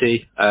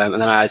quality. And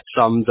then I had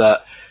some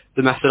that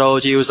the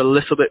methodology was a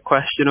little bit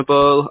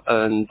questionable,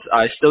 and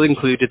I still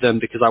included them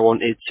because I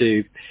wanted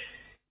to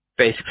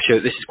basically show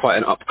that this is quite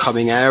an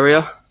upcoming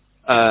area.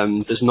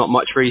 There's not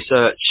much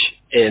research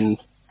in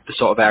the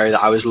sort of area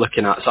that I was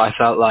looking at, so I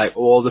felt like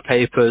all the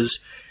papers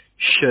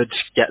should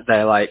get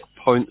their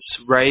points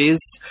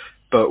raised,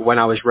 but when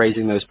I was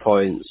raising those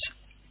points,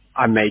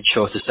 I made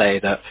sure to say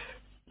that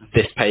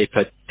this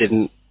paper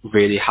didn't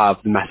really have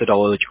the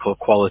methodological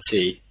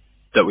quality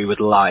that we would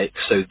like,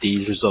 so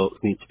these results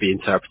need to be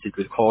interpreted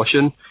with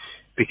caution,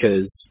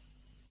 because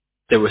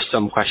there were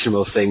some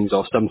questionable things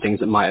or some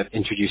things that might have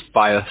introduced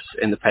bias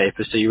in the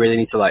paper. So you really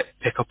need to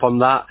pick up on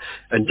that,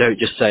 and don't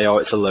just say, oh,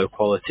 it's a low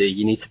quality.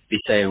 You need to be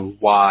saying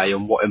why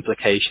and what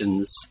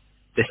implications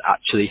this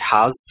actually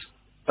has.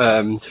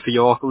 for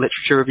your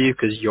literature review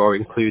because you're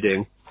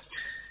including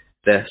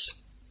this.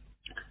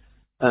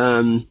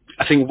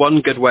 I think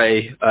one good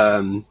way,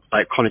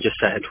 like Connor just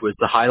said, was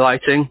the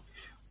highlighting.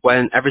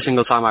 When every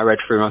single time I read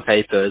through my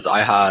papers,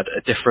 I had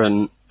a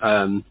different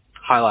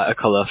highlighter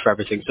color for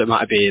everything. So it might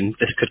have been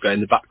this could go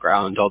in the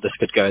background or this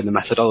could go in the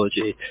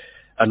methodology.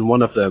 And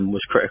one of them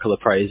was critical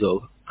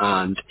appraisal.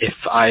 And if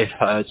I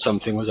heard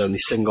something was only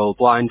single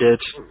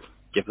blinded,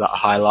 give that a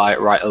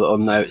highlight, write a little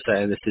note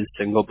saying this is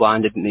single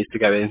blinded, it needs to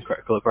go in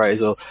critical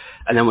appraisal.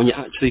 And then when you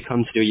actually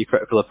come to do your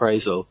critical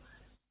appraisal,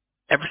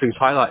 everything's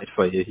highlighted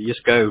for you. You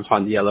just go and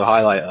find the yellow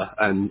highlighter,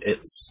 and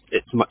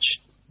it's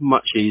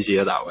much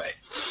easier that way.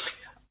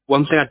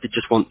 One thing I did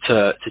just want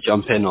to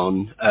jump in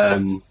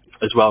on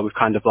as well with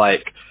kind of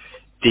like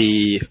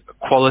the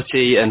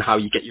quality and how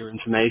you get your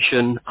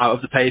information out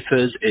of the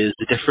papers is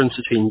the difference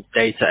between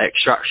data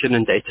extraction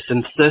and data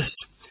synthesis.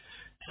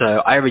 So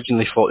I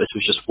originally thought this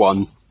was just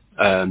one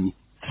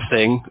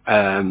thing.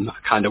 I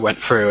kind of went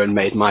through and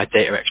made my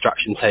data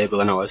extraction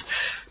table, and I was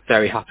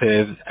very happy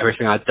with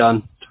everything I'd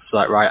done. So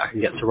like, right, I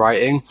can get to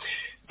writing.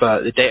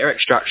 But the data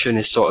extraction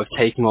is sort of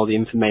taking all the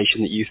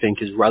information that you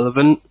think is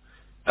relevant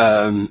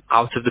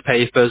out of the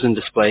papers and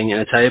displaying it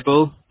in a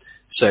table.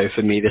 So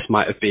for me, this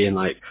might have been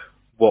like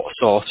what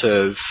sort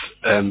of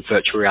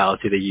virtual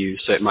reality they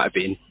use. So it might have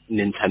been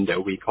Nintendo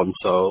Wii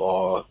console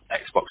or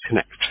Xbox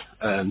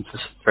Kinect,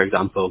 for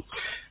example.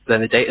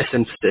 Then the data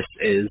synthesis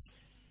is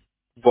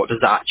what does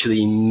that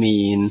actually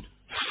mean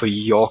for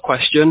your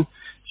question?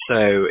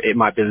 So it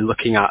might be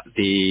looking at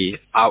the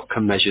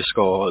outcome measure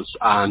scores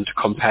and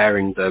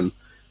comparing them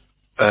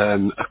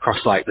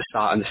across like the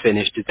start and the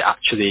finish. Did they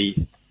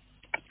actually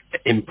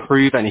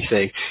improve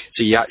anything?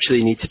 So you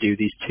actually need to do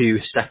these two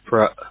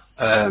separate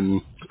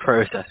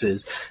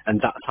processes, and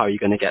that's how you're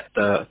going to get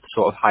the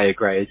sort of higher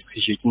grades,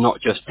 because you're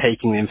not just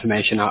taking the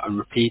information out and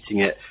repeating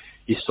it.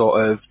 You're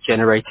sort of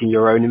generating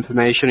your own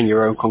information and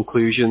your own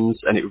conclusions,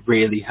 and it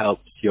really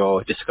helps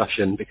your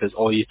discussion because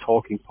all your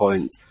talking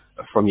points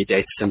are from your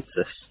data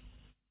synthesis.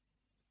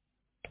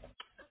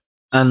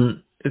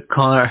 And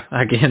Connor,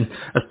 again,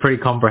 that's pretty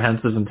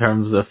comprehensive in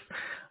terms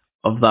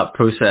of that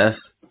process.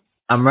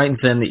 I'm right in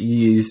saying that you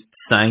used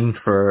Sign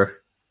for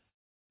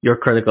your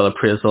critical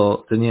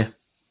appraisal, didn't you?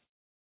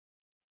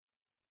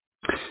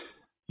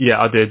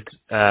 Yeah, I did.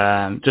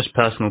 Just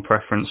personal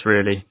preference,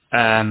 really.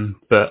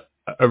 But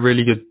a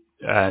really good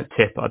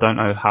tip, I don't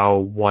know how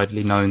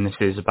widely known this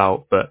is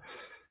about, but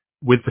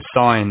with the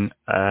Sign,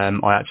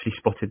 I actually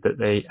spotted that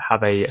they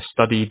have a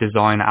study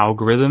design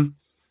algorithm.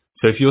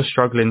 So if you're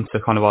struggling to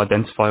kind of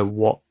identify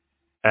what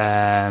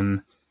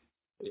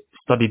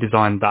study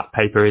design that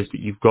paper is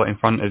that you've got in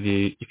front of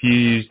you, if you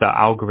use that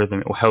algorithm,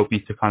 it will help you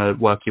to kind of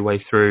work your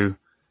way through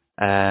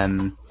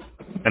and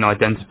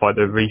identify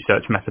the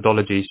research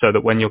methodology, so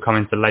that when you're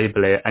coming to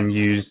label it and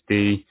use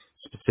the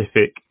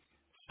specific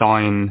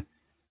Sign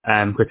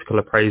critical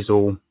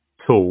appraisal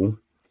tool,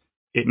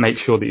 it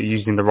makes sure that you're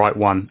using the right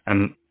one.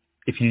 And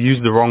if you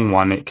use the wrong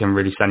one, it can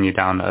really send you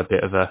down a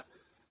bit of a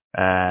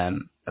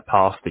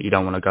path that you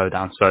don't want to go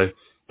down. So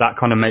that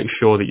kind of makes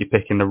sure that you're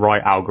picking the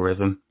right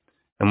algorithm.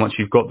 And once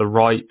you've got the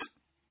right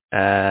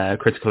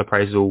critical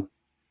appraisal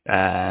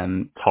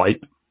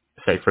type,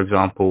 say for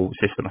example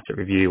systematic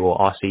review or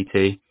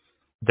RCT,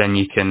 then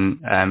you can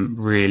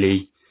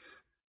really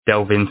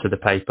delve into the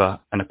paper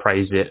and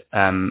appraise it.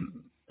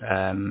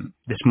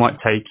 This might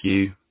take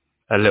you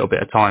a little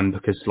bit of time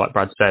because, like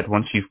Brad said,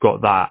 once you've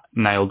got that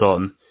nailed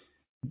on,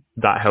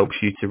 that helps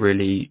you to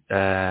really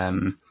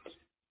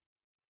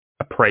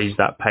appraise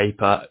that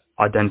paper,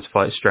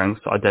 identify its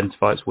strengths,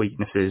 identify its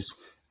weaknesses,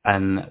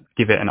 and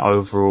give it an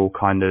overall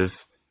kind of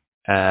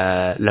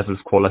level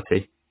of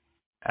quality.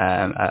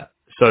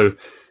 So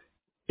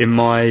in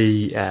my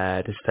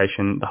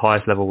dissertation, the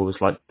highest level was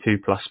like 2++,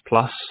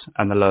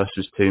 and the lowest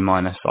was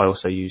 2-. I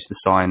also used the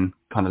Sign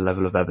kind of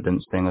level of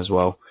evidence thing as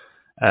well.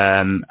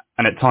 And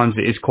at times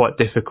it is quite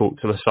difficult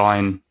to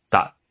assign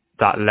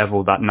that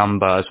level, that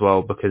number as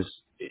well, because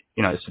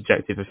it's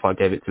subjective. If I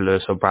gave it to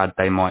Lewis or Brad,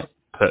 they might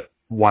put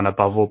one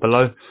above or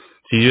below.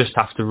 So you just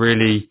have to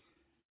really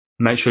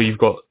make sure you've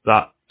got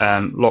that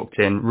locked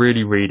in,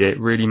 really read it,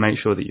 really make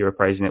sure that you're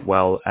appraising it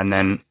well, and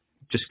then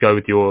just go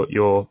with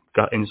your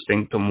gut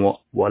instinct on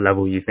what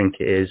level you think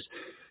it is.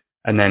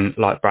 And then,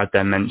 like Brad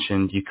then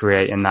mentioned, you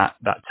create in that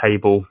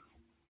table,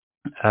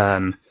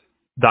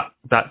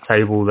 that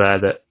table there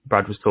that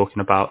Brad was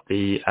talking about,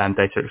 the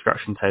data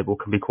extraction table,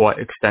 can be quite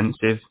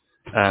extensive.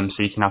 So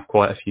you can have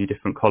quite a few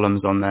different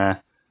columns on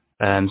there.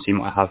 So you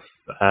might have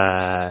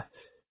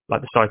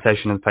like the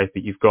citation of the paper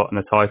you've got and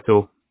the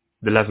title,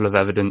 the level of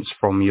evidence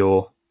from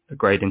your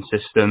grading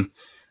system,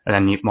 and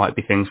then it might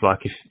be things like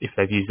if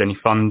they've used any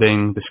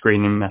funding, the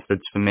screening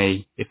methods for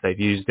me, if they've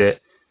used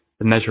it,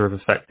 the measure of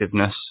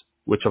effectiveness,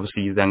 which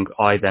obviously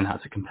I then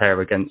had to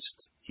compare against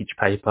each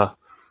paper,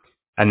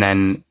 and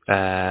then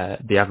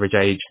the average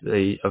age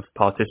of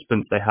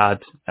participants they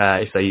had,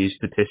 if they used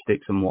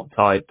statistics and what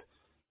type,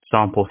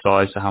 sample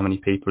size, so how many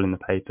people in the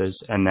papers,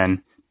 and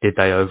then did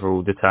they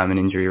overall determine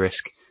injury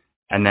risk.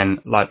 And then,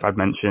 like Brad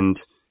mentioned,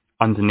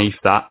 underneath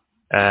that,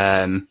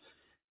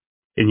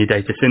 In your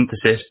data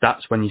synthesis,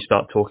 that's when you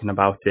start talking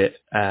about it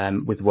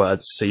with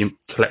words. So you're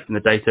collecting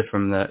the data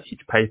from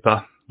each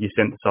paper, you're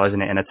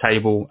synthesizing it in a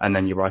table, and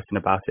then you're writing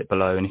about it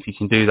below. And if you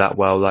can do that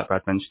well, like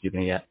Brad mentioned, you're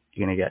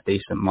going to get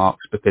decent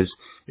marks, because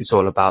it's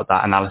all about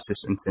that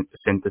analysis and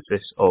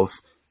synthesis of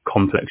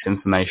complex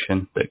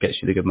information that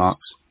gets you the good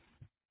marks.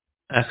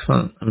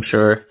 Excellent. I'm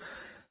sure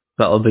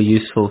that'll be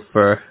useful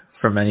for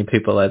many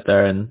people out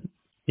there, and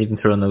even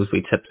throwing those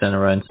wee tips in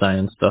around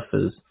science stuff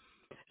is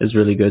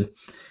really good.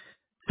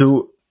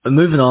 So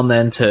moving on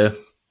then to,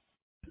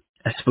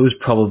 I suppose,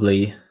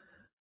 probably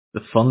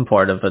the fun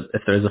part of it,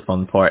 if there is a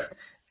fun part,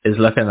 is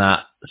looking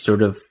at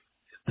sort of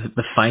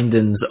the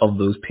findings of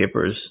those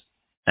papers.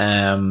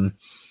 So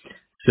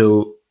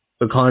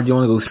Connor, do you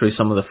want to go through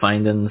some of the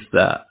findings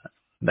that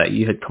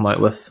you had come out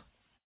with?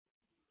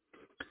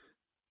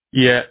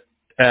 Yeah.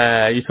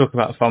 You talk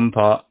about the fun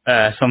part.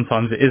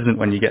 Sometimes it isn't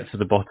when you get to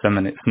the bottom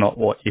and it's not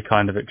what you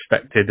kind of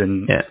expected,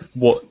 and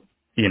what,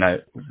 you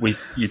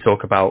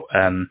talk about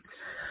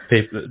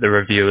people, the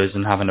reviewers,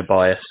 and having a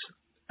bias.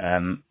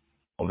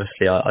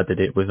 Obviously I did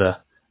it with a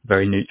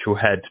very neutral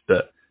head,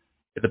 but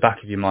at the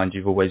back of your mind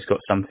you've always got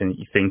something that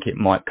you think it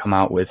might come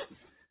out with.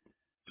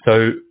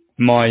 So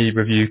my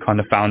review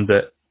kind of found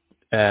that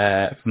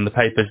from the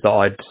papers that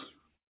I'd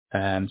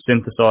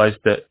synthesized,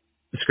 that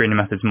the screening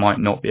methods might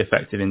not be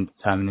effective in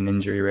determining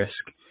injury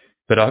risk,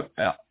 but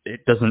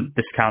it doesn't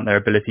discount their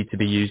ability to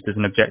be used as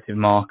an objective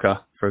marker,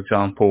 for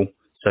example,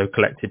 so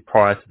collected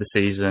prior to the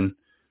season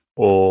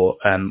or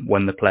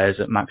when the player's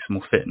at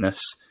maximal fitness,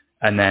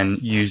 and then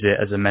use it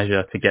as a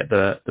measure to get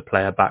the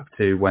player back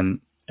to when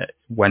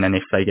and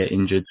if they get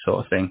injured,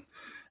 sort of thing.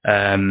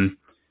 And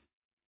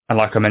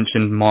like I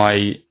mentioned,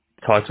 my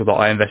title that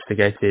I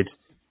investigated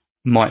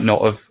may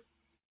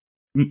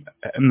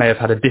have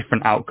had a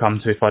different outcome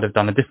to if I'd have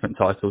done a different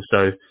title.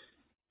 So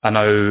I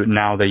know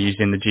now they're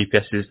using the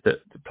GPSs that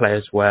the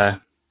players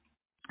wear,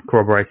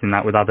 corroborating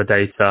that with other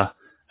data,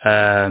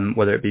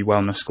 whether it be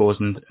wellness scores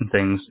and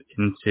things,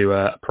 into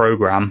a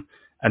program,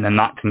 and then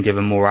that can give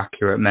a more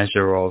accurate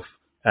measure of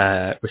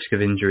risk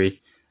of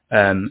injury.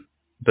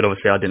 But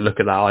obviously I didn't look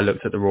at that. I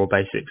looked at the raw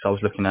basics. I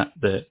was looking at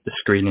the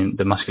screening,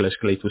 the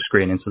musculoskeletal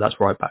screening. So that's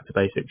right back to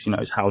basics.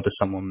 It's how does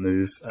someone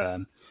move,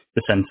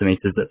 the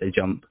centimeters that they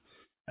jump.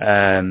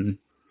 The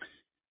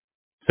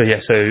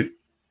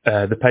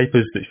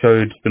papers that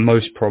showed the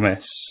most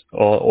promise,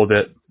 or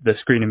the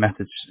screening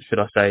methods, should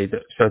I say,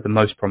 that showed the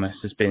most promise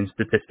as being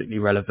statistically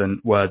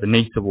relevant, were the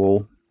knee to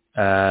wall,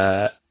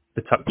 the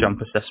tuck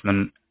jump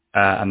assessment,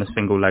 and the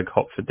single leg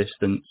hop for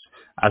distance,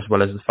 as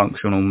well as the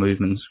functional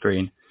movement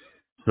screen.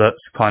 So that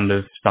kind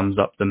of sums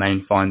up the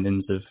main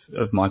findings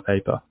of my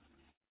paper.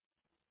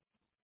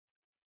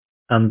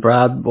 And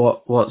Brad,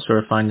 what sort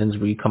of findings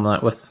were you coming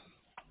out with?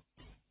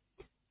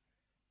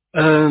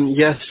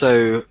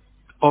 So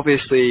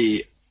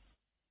obviously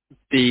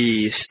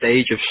the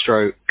stage of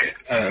stroke,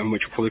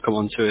 which we'll probably come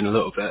on to in a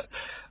little bit,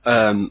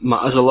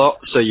 matters a lot.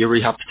 So your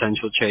rehab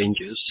potential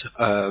changes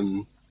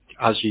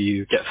as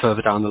you get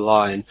further down the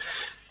line.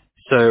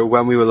 So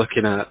when we were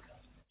looking at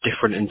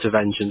different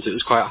interventions, it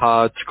was quite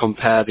hard to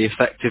compare the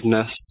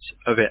effectiveness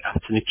of it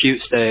at an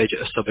acute stage,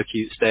 at a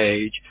subacute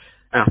stage,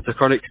 and at the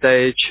chronic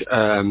stage.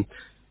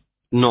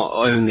 Not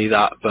only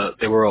that, but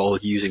they were all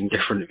using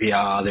different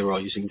VR, they were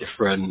all using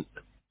different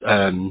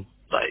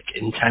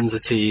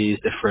intensities,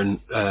 different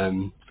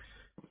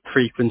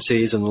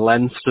frequencies and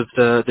lengths of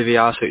the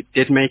VR, so it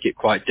did make it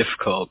quite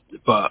difficult.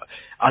 But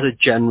as a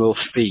general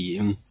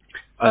theme,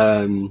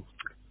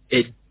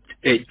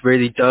 it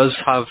really does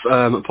have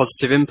a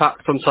positive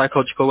impact on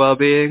psychological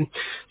well-being.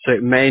 So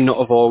it may not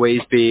have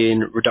always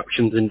been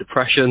reductions in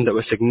depression that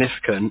were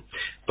significant,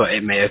 but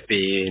it may have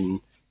been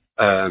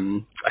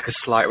like a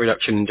slight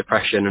reduction in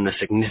depression and a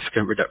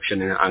significant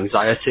reduction in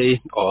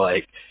anxiety, or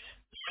like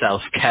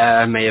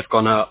self-care may have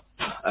gone up,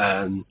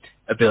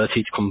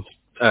 ability to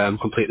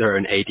complete their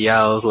own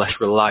ADLs, less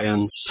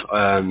reliance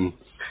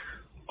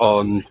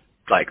on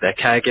like their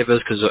caregivers,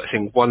 because I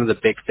think one of the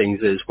big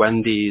things is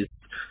when these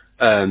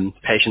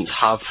patients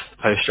have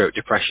post-stroke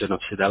depression,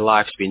 obviously their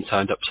life's been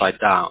turned upside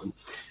down,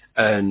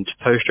 and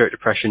post-stroke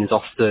depression is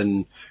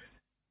often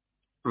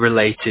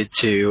related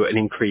to an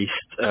increased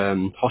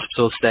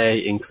hospital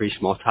stay, increased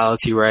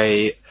mortality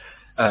rate,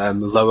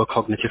 lower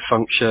cognitive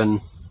function,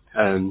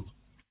 and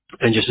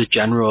just a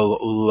general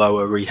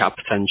lower rehab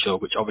potential,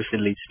 which obviously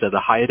leads to the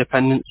higher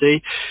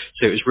dependency.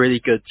 So it was really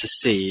good to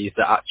see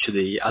that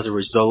actually, as a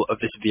result of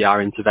this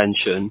VR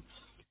intervention,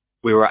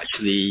 we were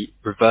actually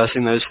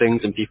reversing those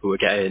things, and people were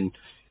getting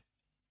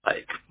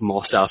like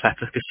more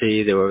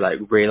self-efficacy. They were like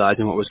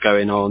realizing what was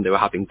going on. They were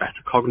having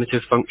better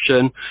cognitive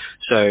function.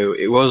 So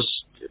it was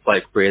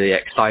like really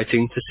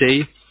exciting to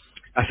see.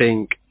 I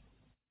think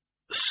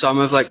some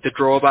of like the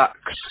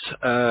drawbacks,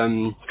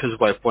 because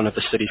like one of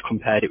the studies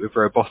compared it with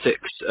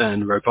robotics,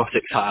 and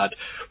robotics had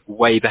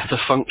way better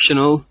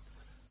functional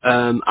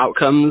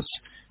outcomes.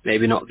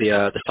 Maybe not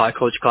the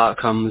psychological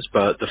outcomes,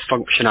 but the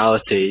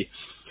functionality.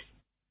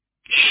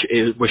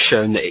 It was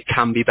shown that it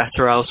can be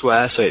better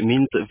elsewhere. So it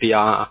means that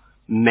VR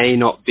may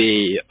not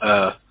be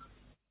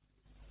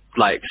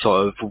like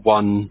sort of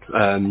one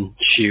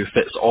shoe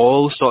fits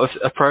all sort of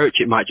approach.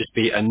 It might just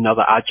be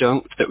another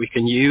adjunct that we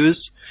can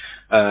use,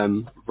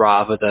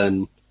 rather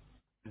than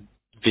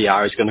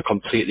VR is going to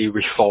completely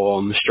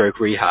reform stroke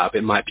rehab.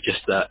 It might be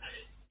just that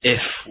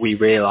if we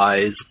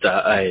realize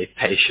that a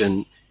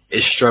patient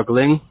is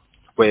struggling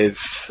with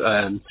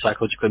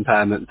psychological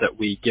impairment, that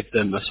we give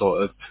them a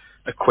sort of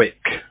a quick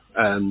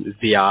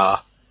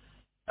VR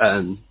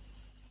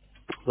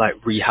like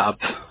rehab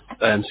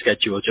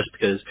schedule, just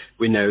because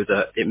we know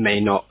that it may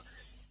not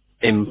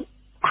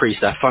increase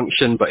their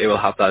function, but it will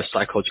have those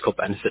psychological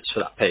benefits for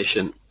that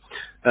patient.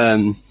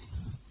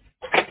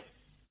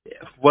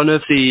 One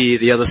of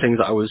the other things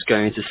that I was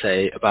going to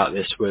say about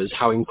this was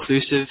how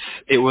inclusive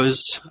it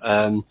was.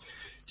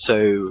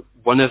 So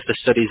one of the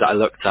studies that I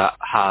looked at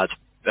had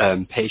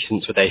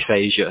patients with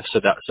aphasia, so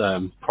that's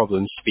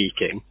problem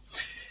speaking.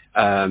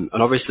 And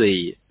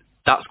obviously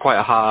that's quite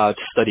a hard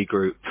study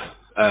group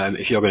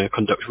if you're going to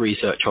conduct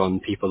research on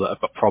people that have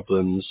got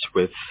problems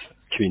with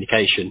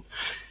communication.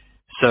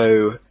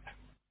 So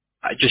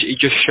it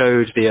just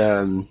showed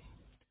the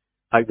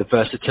like the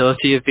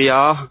versatility of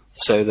VR,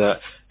 so that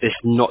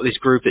this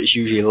group that's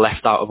usually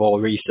left out of all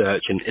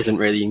research and isn't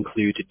really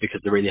included because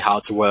they're really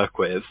hard to work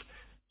with,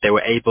 they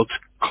were able to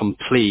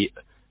complete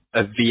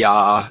a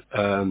VR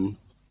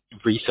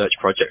research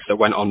project that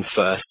went on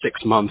for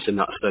 6 months in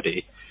that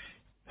study.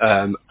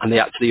 And they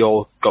actually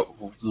all got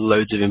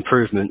loads of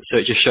improvement. So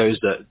it just shows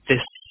that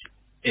this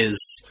is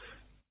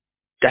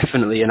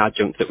definitely an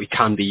adjunct that we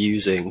can be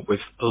using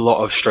with a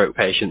lot of stroke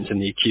patients in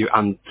the acute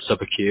and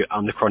subacute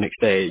and the chronic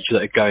stage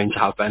that are going to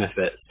have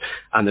benefits.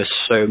 And there's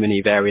so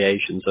many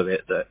variations of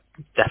it that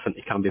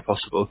definitely can be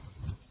possible.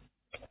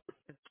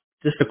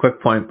 Just a quick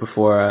point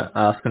before I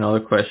ask another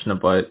question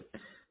about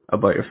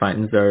your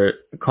findings there.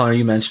 Connor,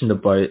 you mentioned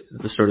about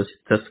the sort of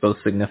statistical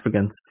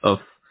significance of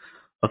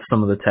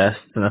some of the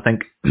tests, and I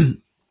think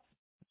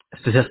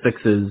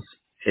statistics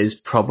is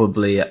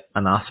probably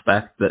an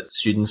aspect that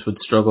students would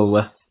struggle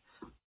with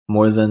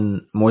more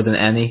than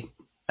any.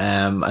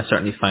 I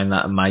certainly find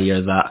that in my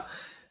year that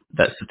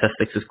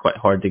statistics is quite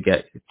hard to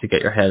get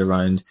your head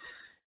around.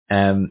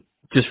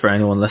 Just for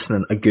anyone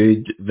listening, a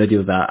good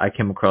video that I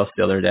came across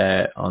the other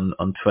day on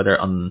Twitter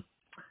on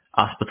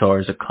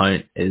Aspetar's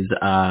account is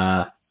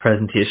a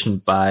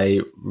presentation by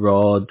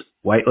Rod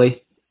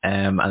Whiteley,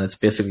 and it's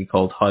basically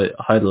called How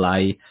to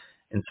Lie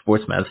in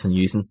Sports Medicine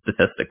Using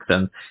Statistics,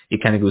 and he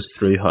kind of goes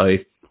through how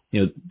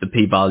the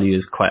p-value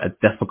is quite a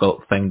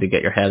difficult thing to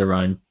get your head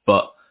around,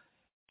 but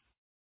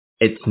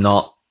it's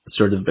not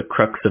sort of the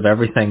crux of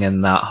everything,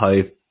 in that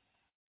how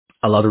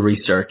a lot of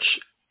research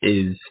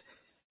is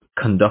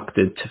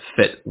conducted to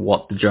fit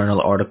what the journal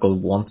article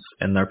wants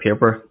in their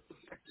paper.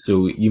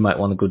 So you might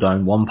want to go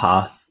down one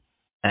path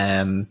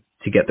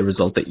to get the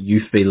result that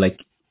you feel like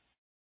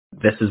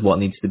this is what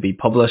needs to be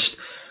published,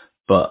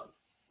 but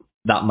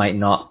that might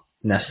not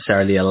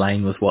necessarily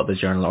align with what the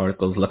journal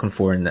article is looking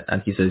for. And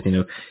he says,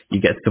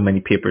 you get so many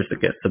papers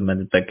that get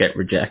submitted that get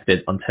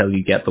rejected until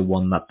you get the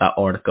one that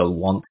article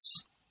wants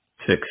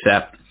to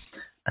accept.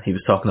 And he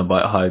was talking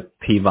about how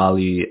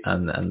p-value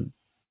and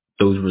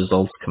those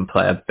results can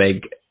play a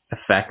big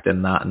effect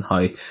in that, and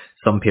how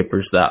some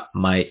papers that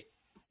might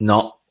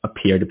not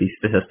appear to be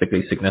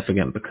statistically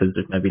significant because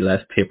there's maybe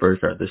less papers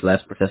or there's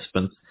less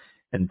participants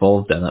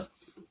involved in it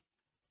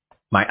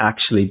might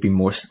actually be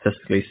more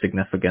statistically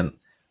significant,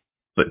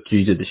 but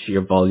due to the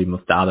sheer volume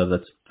of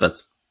data that's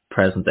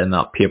present in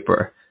that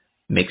paper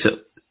makes it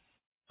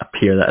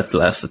appear that it's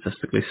less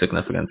statistically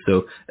significant.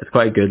 So it's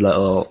quite a good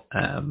little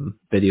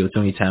video. It's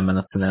only 10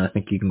 minutes, and then I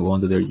think you can go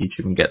onto their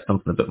YouTube and get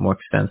something a bit more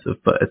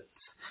extensive, but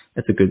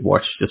it's a good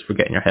watch just for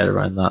getting your head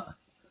around that.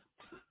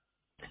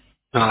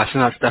 No, I think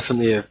that's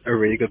definitely a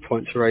really good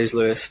point to raise,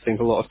 Lewis. I think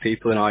a lot of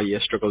people in our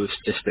year struggle with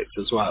statistics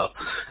as well.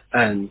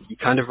 And you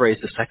kind of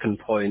raised the second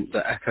point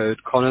that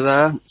echoed Connor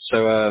there.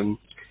 So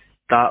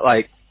that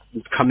like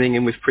coming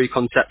in with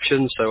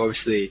preconceptions. So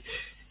obviously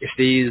if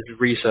these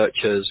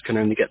researchers can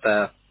only get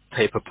their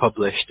paper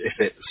published if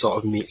it sort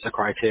of meets the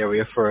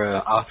criteria for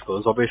an article,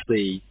 there's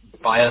obviously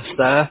bias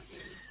there.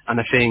 And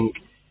I think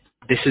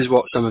this is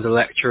what some of the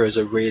lecturers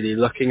are really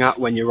looking at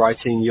when you're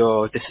writing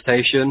your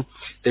dissertation.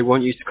 They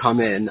want you to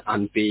come in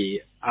and be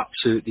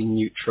absolutely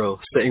neutral,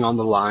 sitting on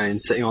the line,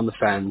 sitting on the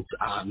fence,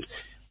 and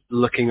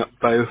looking at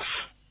both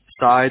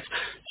sides.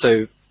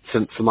 So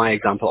for my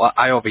example,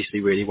 I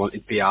obviously really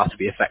wanted VR to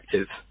be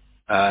effective.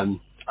 I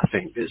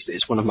think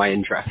it's one of my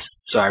interests,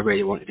 so I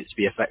really wanted it to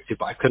be effective,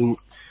 but I couldn't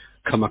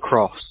come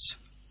across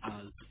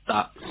as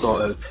that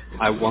sort of,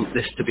 I want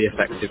this to be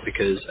effective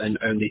because, and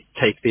only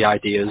take the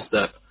ideas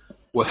that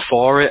were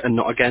for it and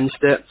not against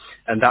it.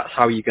 And that's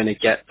how you're going to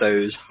get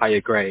those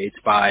higher grades,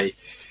 by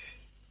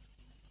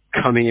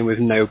coming in with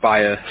no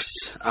bias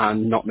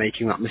and not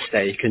making that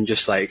mistake, and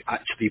just like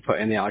actually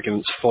putting the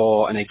arguments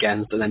for and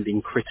against, and then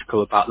being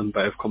critical about them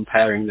both,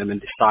 comparing them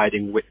and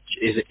deciding which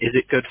is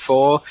it good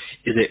for,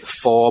 is it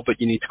for but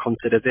you need to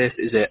consider this,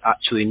 is it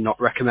actually not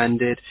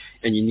recommended,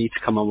 and you need to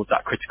come on with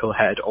that critical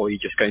head, or you're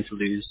just going to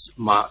lose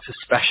marks,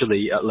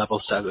 especially at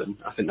level 7.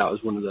 I think that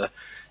was one of the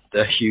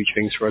huge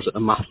things for us at the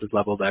master's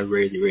level. They're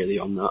really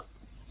on that.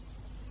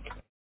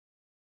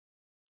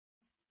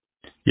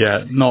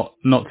 Yeah, not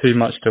too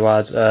much to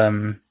add.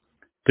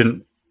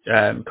 Didn't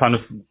kind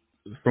of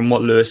from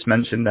what Lewis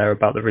mentioned there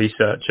about the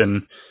research,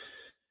 and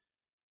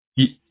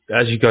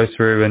as you go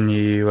through and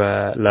you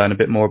learn a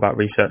bit more about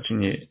research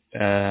and you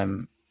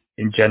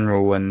in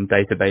general and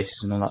databases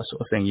and all that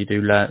sort of thing, you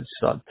do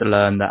start to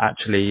learn that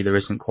actually there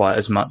isn't quite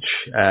as much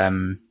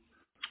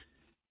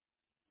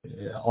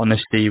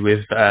honesty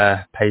with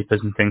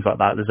papers and things like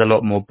that. There's a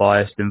lot more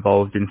bias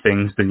involved in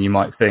things than you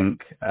might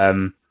think.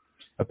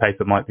 A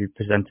paper might be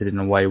presented in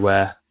a way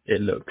where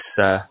it looks,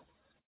 $1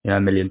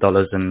 million,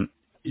 and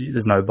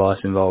there's no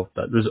bias involved,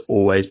 but there's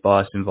always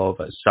bias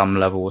involved at some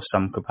level or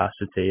some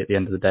capacity. At the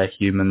end of the day,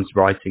 humans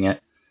writing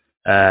it.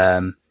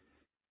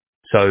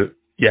 So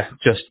yeah,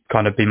 just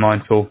kind of be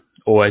mindful.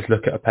 Always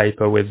look at a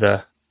paper with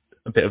a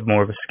bit of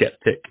more of a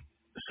skeptic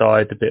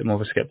side, a bit more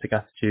of a skeptic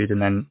attitude,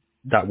 and then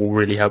that will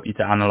really help you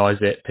to analyze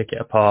it, pick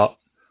it apart,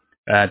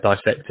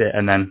 dissect it,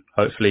 and then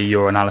hopefully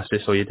your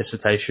analysis or your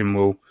dissertation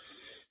will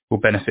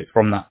benefit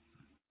from that.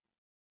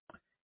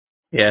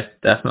 Yeah,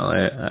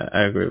 definitely.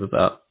 I agree with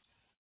that.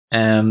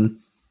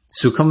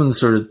 So coming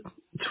sort of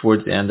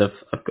towards the end,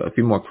 I've got a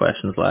few more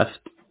questions left.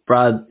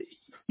 Brad,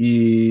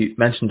 you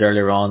mentioned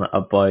earlier on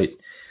about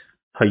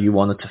how you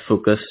wanted to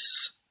focus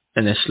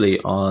initially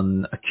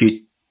on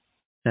acute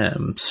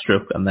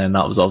stroke, and then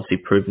that was obviously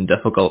proven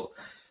difficult.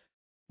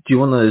 Do you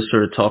want to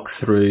sort of talk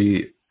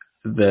through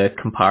the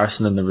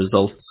comparison and the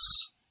results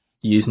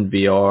using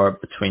VR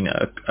between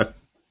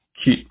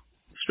acute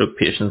stroke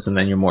patients and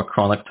then your more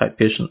chronic type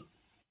patient?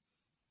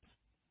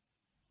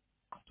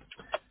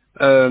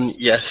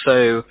 Yes,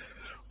 so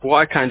what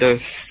I kind of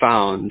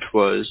found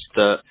was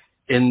that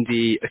in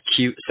the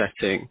acute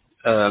setting,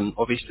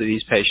 obviously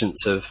these patients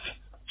have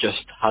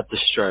just had the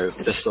stroke.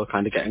 They're still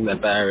kind of getting their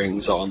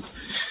bearings on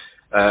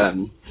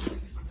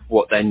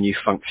what their new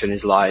function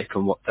is like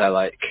and what they're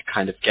like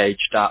kind of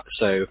gauged at.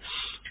 So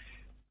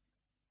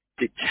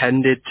it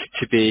tended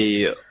to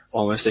be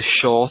almost a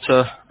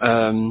shorter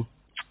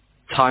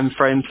time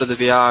frame for the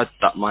VR.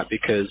 That might be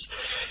because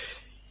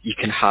you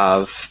can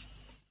have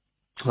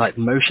like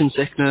motion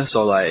sickness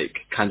or like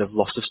kind of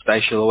loss of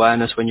spatial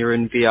awareness when you're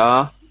in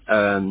VR.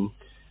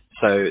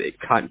 So it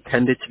kind of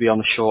tended to be on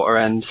the shorter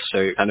end. So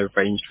it kind of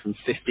ranged from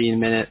 15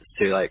 minutes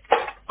to like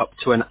up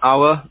to an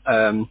hour.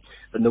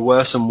 And there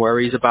were some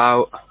worries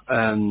about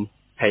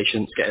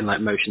patients getting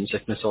like motion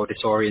sickness or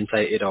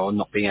disorientated or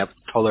not being able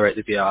to tolerate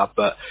the VR.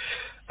 But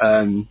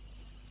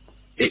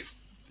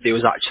it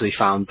was actually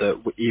found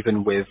that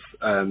even with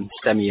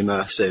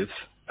semi-immersive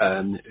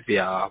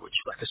VR, which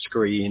is like a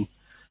screen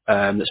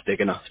that's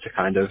big enough to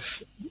kind of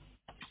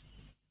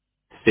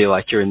feel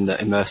like you're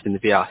immersed in the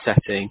VR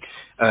setting,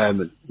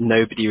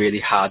 nobody really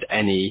had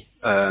any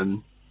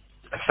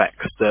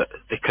effects that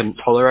they couldn't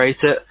tolerate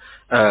it.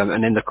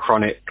 And in the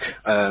chronic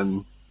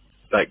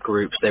like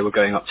groups, they were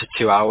going up to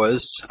 2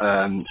 hours,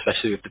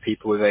 especially with the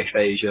people with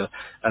aphasia,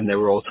 and they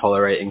were all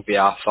tolerating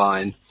VR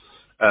fine.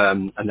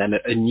 And then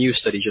a new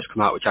study just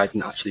come out, which I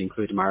didn't actually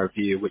include in my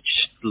review, which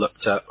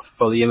looked at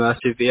fully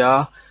immersive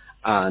VR,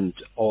 and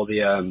all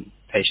the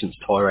patients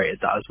tolerated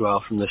that as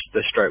well from the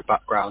stroke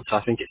background. So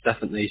I think it's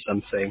definitely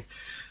something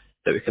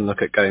that we can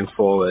look at going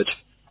forward.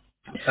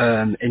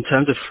 In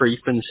terms of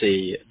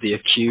frequency, the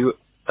acute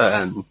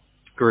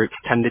groups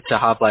tended to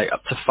have like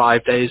up to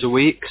 5 days a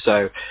week.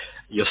 So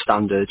your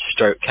standard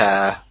stroke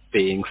care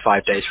being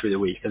 5 days through the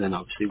week, and then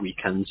obviously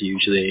weekends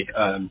usually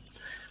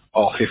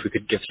off. If we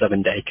could give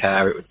 7-day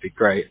care, it would be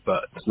great,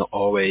 but it's not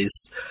always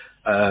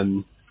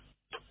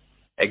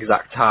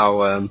exact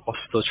how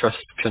hospital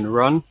trusts can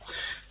run.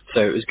 So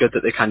it was good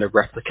that they kind of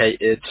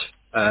replicated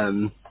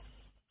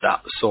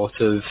that sort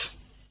of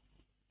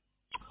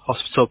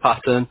hospital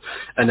pattern,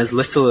 and as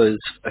little as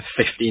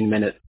 15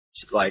 minutes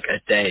like a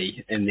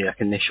day in the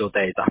like initial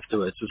days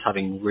afterwards was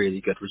having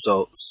really good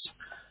results.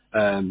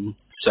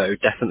 So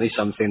definitely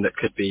something that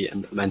could be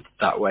implemented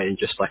that way in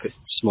just like a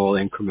small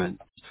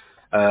increment.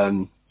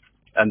 And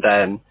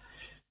then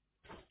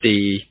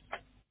the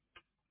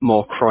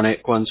more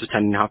chronic ones were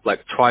tending to have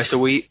like twice a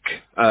week,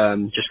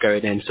 just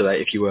going in, so that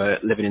if you were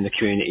living in the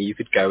community, you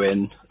could go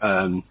in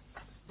to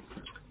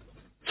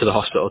the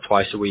hospital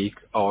twice a week.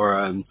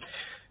 Or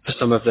for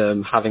some of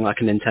them, having like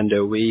a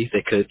Nintendo Wii,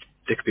 they could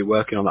be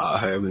working on that at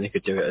home, and they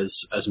could do it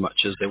as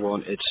much as they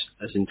wanted,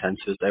 as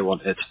intensive as they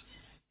wanted.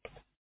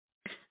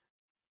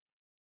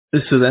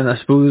 So then I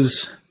suppose,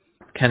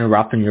 kind of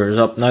wrapping yours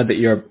up, now that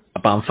you're a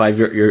Band 5,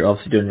 you're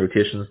obviously doing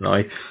rotations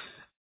now.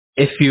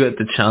 If you had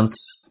the chance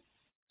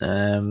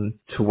to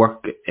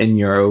work in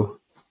Euro,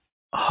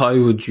 how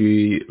would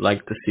you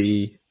like to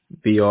see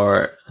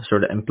VR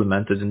sort of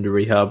implemented into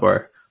rehab,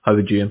 or how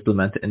would you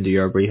implement it into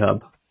your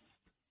rehab?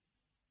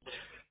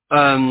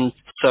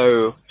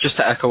 So just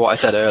to echo what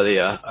I said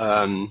earlier,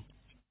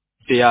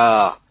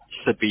 VR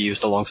should be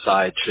used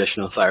alongside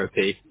traditional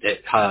therapy.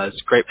 It has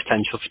great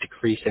potential for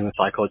decreasing the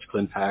psychological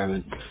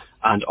impairment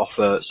and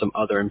offer some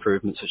other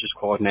improvements such as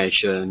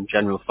coordination,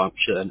 general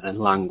function, and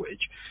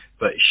language,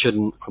 but it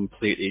shouldn't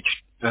completely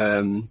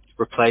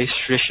replace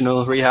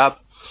traditional rehab.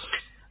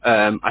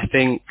 I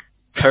think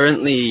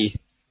currently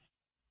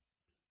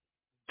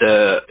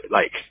the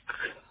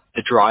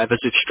drivers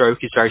of stroke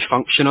is very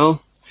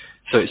functional.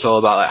 So it's all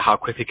about how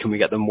quickly can we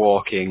get them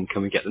walking,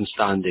 can we get them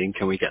standing,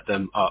 can we get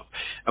them up?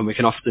 And we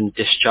can often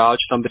discharge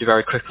somebody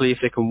very quickly if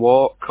they can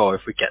walk or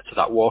if we get to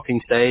that walking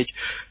stage.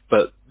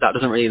 But that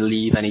doesn't really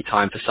leave any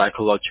time for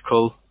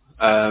psychological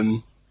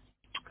sort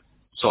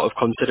of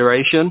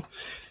consideration.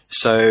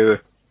 So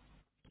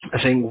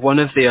I think one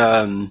of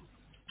the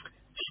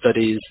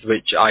studies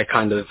which I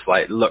kind of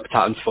looked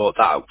at and thought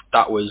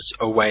that was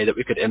a way that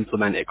we could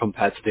implement it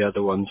compared to the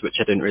other ones, which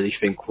I didn't really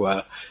think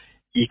were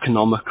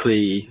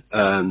economically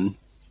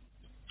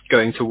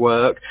going to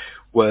work,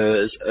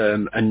 was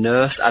a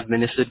nurse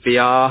administered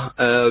VR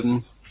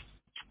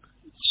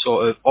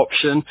sort of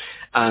option.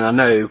 And I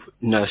know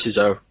nurses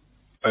are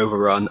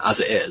overrun as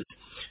it is,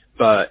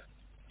 but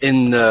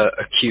in the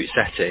acute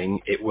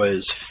setting it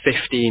was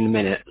 15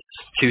 minutes,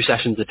 2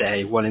 sessions a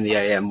day, one in the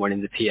AM, one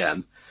in the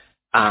PM.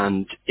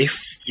 And if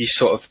you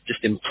sort of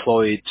just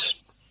employed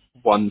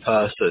one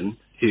person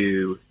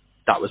who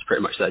that was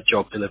pretty much their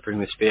job, delivering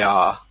this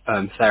VR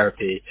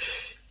therapy,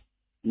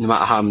 no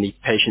matter how many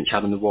patients you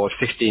had on the ward,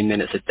 15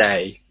 minutes a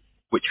day,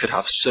 which could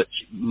have such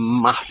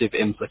massive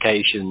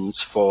implications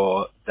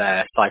for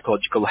their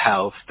psychological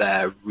health,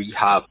 their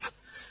rehab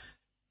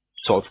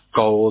sort of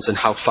goals and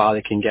how far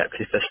they can get,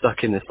 because if they're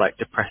stuck in this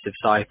depressive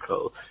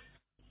cycle,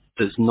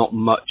 there's not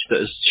much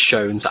that is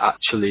shown to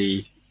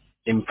actually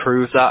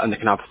improve that, and they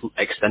can have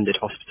extended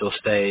hospital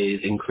stays,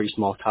 increased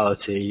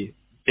mortality,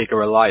 bigger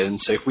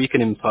reliance. So if we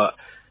can input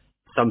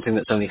something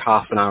that's only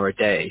half an hour a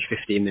day,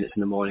 15 minutes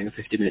in the morning and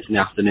 15 minutes in the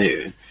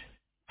afternoon,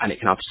 and it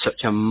can have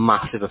such a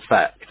massive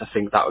effect, I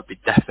think that would be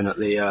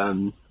definitely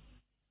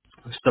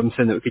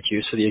something that we could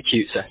use for the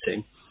acute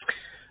setting.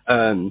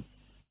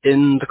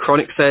 In the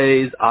chronic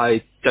phase,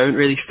 I don't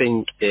really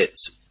think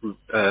it's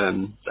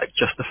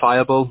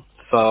justifiable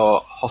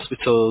for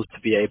hospitals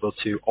to be able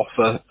to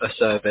offer a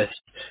service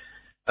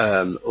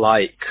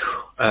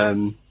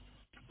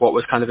what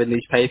was kind of in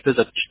these papers.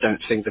 I just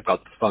don't think they've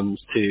got the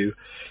funds to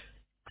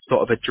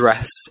sort of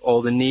address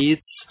all the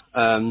needs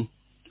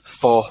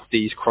for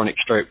these chronic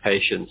stroke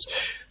patients.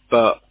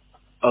 But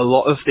a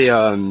lot of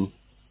the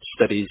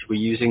studies were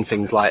using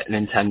things like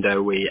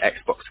Nintendo Wii,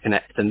 Xbox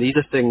Connect, and these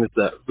are things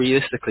that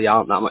realistically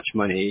aren't that much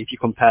money. If you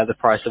compare the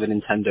price of a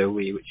Nintendo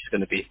Wii, which is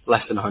going to be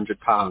less than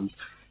 £100,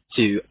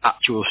 to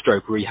actual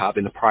stroke rehab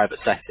in a private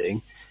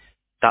setting,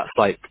 that's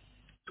like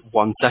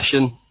 1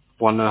 session,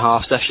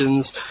 1.5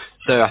 sessions.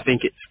 So I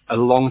think it's a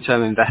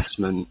long-term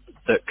investment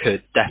that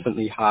could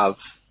definitely have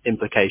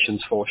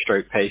implications for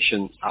stroke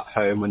patients at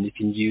home. When you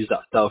can use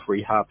that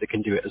self-rehab, they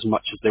can do it as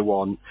much as they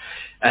want.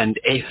 And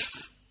if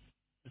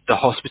the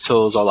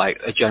hospitals or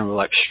a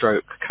general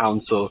stroke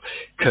council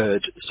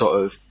could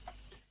sort of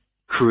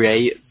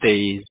create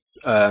these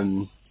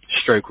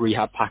stroke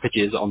rehab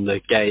packages on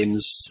the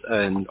games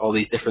and all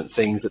these different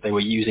things that they were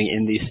using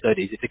in these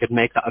studies, if they could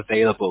make that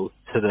available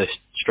to the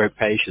stroke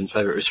patients,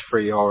 whether it was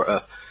free or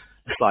a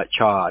slight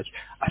charge,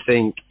 I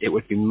think it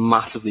would be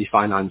massively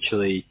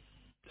financially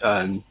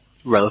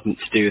relevant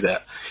to do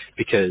that,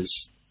 because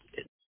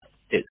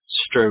it's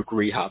stroke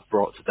rehab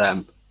brought to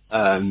them,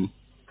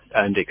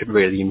 and it could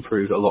really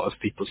improve a lot of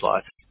people's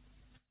lives.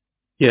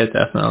 Yeah,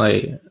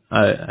 definitely.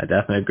 I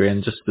definitely agree.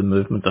 And just the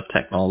movement of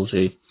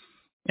technology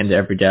into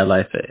everyday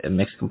life, it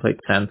makes complete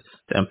sense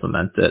to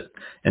implement it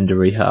into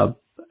rehab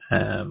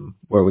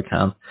where we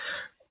can.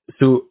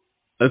 So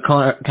I'll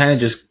kind of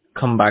just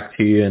come back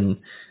to you,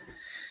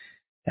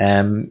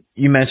 and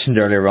you mentioned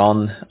earlier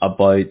on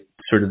about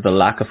sort of the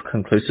lack of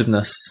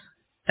conclusiveness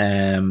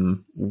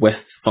with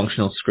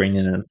functional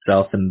screening in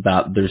itself, and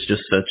that there's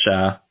just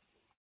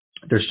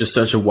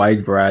such a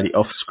wide variety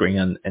of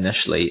screening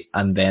initially,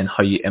 and then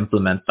how you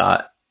implement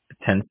that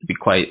tends to be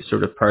quite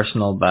sort of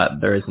personal,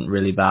 that there isn't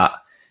really that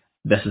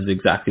this is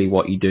exactly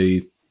what you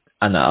do.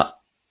 And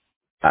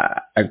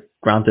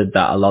granted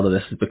that a lot of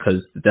this is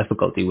because the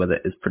difficulty with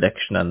it is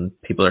prediction, and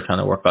people are trying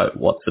to work out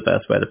what's the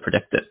best way to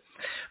predict it.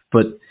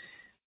 But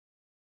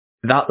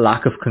that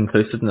lack of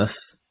conclusiveness,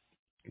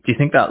 do you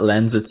think that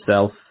lends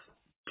itself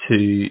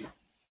to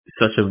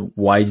such a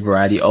wide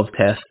variety of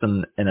tests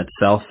in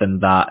itself, and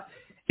that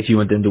if you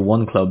went into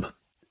one club,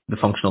 the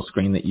functional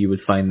screen that you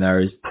would find there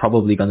is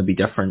probably going to be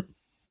different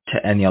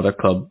to any other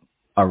club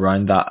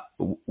around that?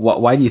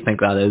 Why do you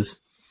think that is?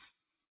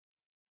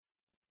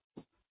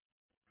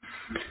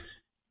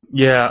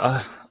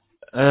 Yeah,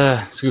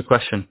 it's a good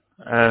question.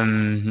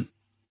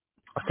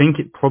 I think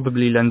it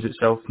probably lends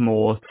itself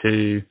more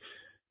to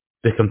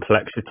the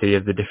complexity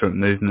of the different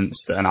movements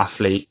that an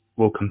athlete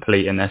will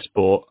complete in their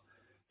sport.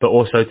 but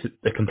also to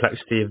the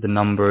complexity of the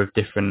number of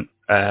different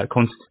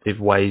quantitative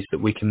ways that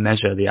we can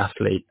measure the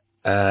athlete.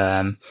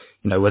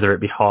 Whether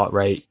it be heart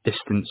rate,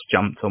 distance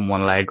jumped on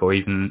one leg, or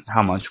even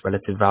how much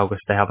relative valgus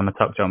they have on a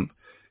tuck jump.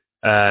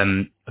 I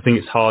think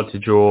it's hard to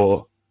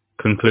draw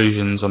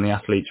conclusions on the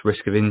athlete's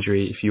risk of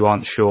injury if you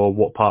aren't sure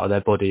what part of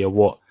their body or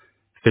what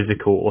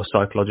physical or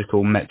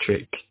psychological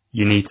metric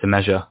you need to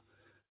measure.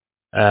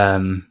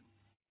 So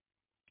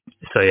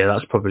yeah,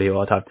 that's probably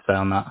what I'd have to say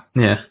on that.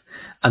 Yeah.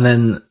 And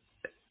then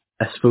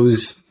I suppose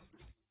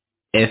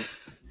if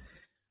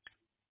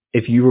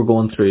you were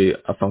going through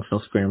a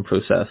functional screening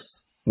process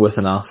with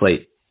an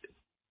athlete,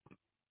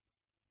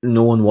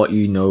 knowing what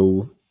you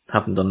know,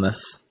 having done this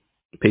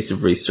piece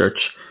of research,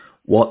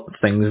 what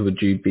things would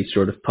you be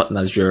sort of putting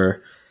as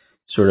your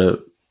sort of,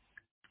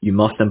 you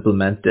must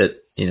implement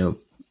it,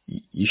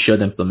 you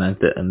should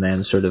implement it, and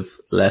then sort of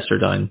lesser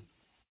down?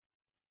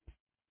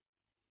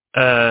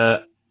 I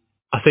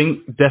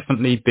think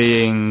definitely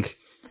being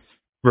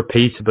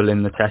repeatable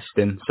in the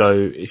testing.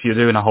 So if you're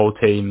doing a whole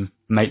team,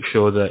 make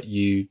sure that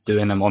you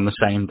doing them on the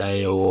same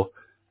day, or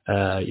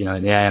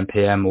in the AM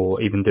PM,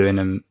 or even doing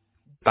them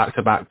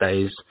back-to-back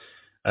days,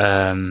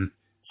 so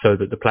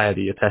that the player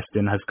that you're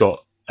testing has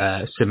got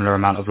a similar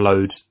amount of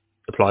load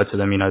applied to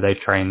them. They've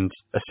trained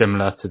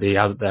similar to the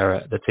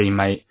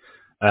teammate.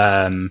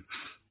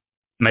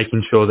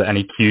 Making sure that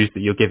any cues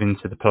that you're giving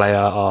to the player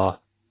are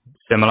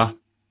similar.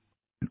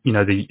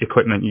 The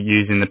equipment you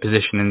use in the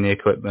position in the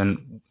equipment.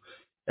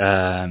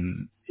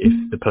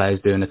 If the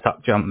player's doing a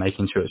tuck jump,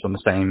 making sure it's on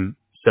the same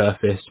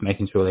surface,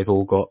 making sure they've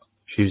all got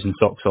shoes and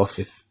socks off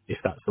if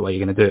that's the way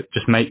you're going to do it.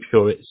 Just make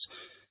sure it's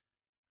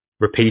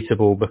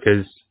repeatable,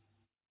 because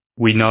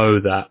we know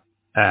that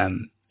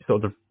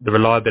sort of the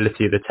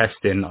reliability of the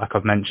testing, like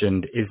I've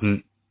mentioned,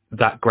 isn't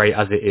that great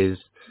as it is.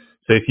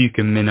 So if you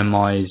can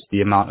minimize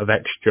the amount of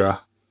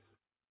extra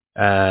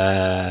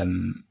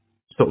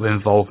sort of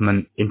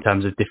involvement in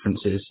terms of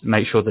differences,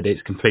 make sure that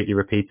it's completely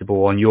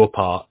repeatable on your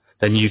part,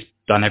 then you've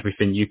done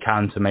everything you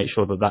can to make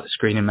sure that that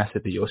screening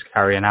method that you're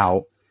carrying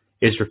out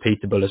is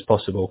repeatable as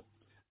possible.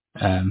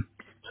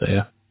 So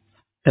yeah.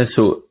 And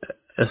so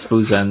I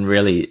suppose then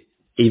really,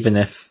 even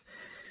if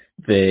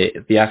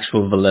the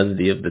actual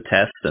validity of the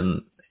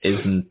testing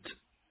isn't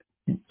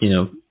 100%,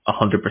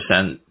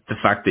 the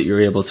fact that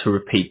you're able to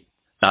repeat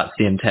that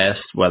same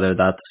test, whether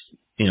that's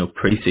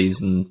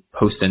pre-season,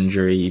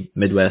 post-injury,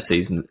 midway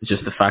season,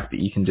 just the fact that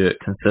you can do it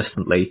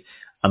consistently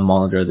and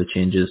monitor the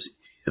changes,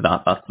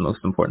 that's the most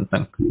important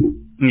thing.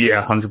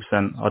 Yeah,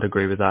 100%. I'd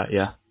agree with that,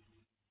 yeah.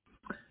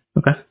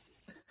 Okay.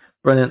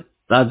 Brilliant.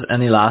 Lads,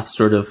 any last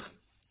sort of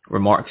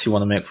remarks you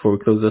want to make before we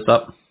close this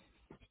up?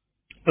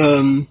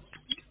 One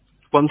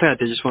thing I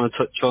did just want to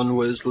touch on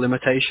was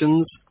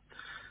limitations.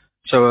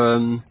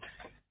 So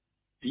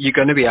you're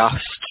going to be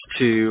asked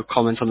to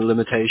comment on the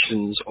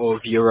limitations of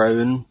your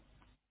own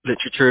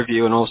literature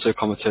review, and also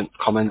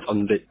comment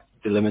on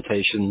the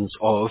limitations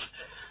of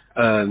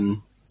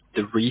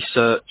the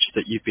research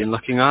that you've been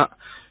looking at.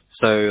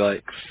 So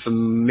like for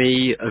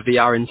me, a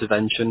VR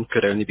intervention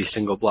could only be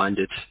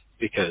single-blinded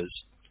because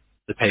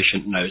the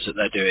patient knows that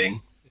they're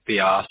doing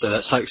VR. So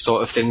that's like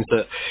sort of things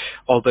that,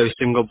 although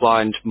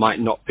single-blind might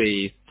not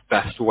be the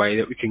best way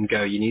that we can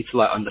go, you need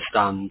to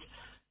understand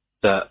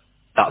that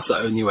that's the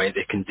only way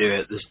they can do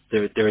it.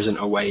 There isn't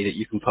a way that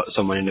you can put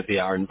someone in a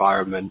VR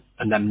environment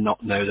and them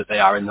not know that they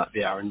are in that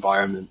VR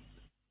environment,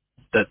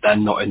 that they're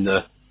not in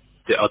the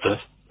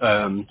other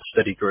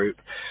study group.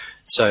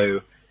 So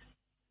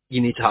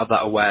you need to have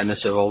that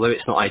awareness of, although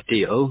it's not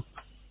ideal,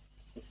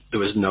 there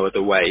was no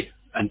other way.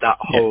 And that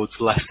holds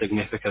less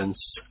significance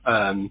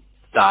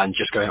than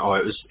just going,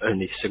 it was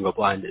only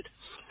single-blinded.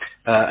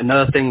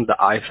 Another thing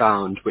that I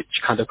found, which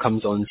kind of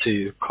comes on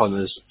to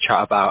Connor's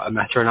chat about a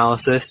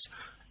meta-analysis,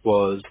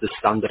 was the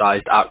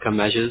standardized outcome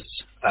measures.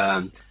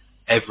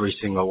 Every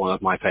single one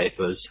of my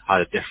papers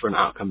had a different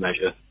outcome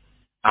measure.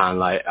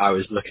 And I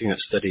was looking at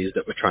studies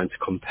that were trying to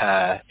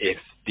compare if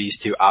these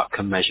two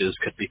outcome measures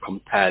could be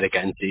compared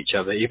against each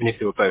other, even if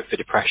they were both for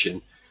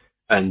depression.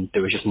 And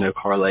there was just no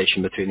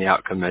correlation between the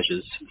outcome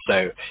measures.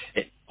 So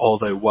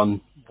although one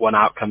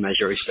outcome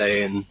measure is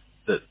saying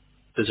that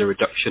there's a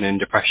reduction in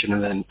depression,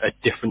 and then a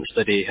different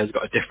study has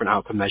got a different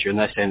outcome measure and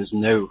they're saying there's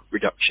no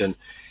reduction,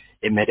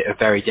 it made it a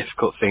very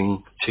difficult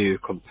thing to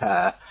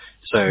compare.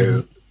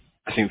 So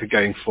I think for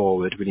going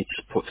forward, we need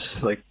to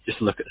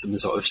just look at some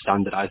sort of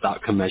standardized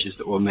outcome measures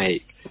that will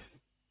make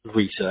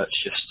research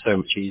just so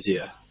much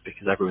easier,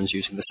 because everyone's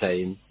using the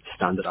same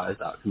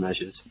standardized outcome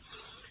measures.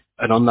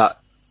 And on that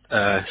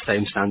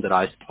same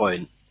standardized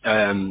point,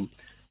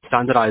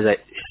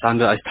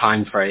 standardized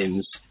time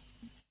frames,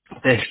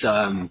 this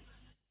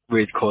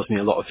really caused me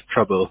a lot of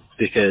trouble,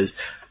 because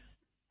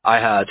I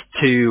had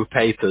two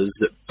papers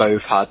that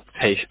both had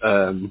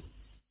patients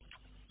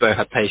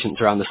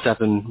around the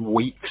 7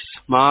 weeks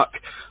mark.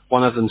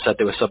 One of them said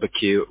they were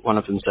subacute, one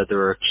of them said they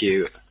were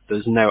acute.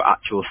 There's no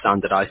actual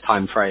standardized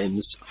time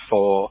frames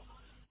for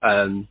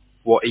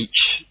what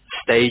each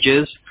stage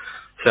is.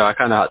 So I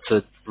kind of had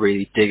to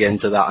really dig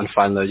into that and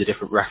find loads of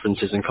different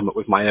references and come up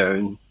with my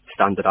own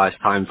standardized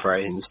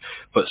timeframes,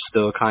 but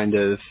still kind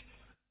of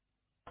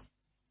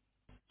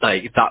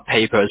like that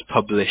paper has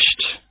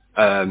published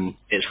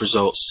its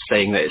results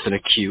saying that it's an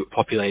acute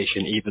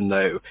population, even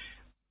though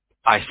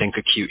I think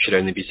acute should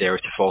only be 0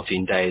 to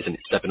 14 days and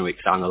it's 7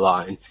 weeks down the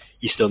line.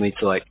 You still need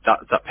to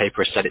that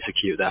paper has said it's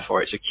acute,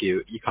 therefore it's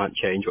acute. You can't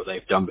change what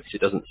they've done because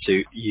it doesn't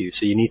suit you.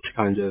 So you need to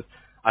kind of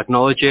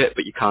acknowledge it,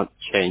 but you can't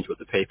change what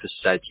the paper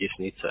said. You just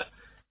need to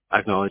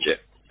acknowledge it.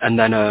 And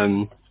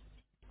then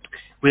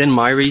within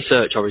my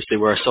research, obviously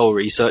we're a sole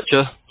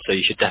researcher, so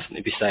you should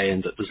definitely be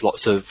saying that there's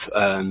lots of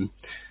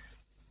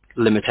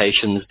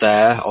limitations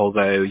there,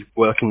 although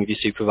working with your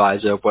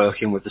supervisor,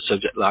 working with the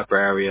subject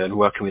librarian,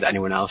 working with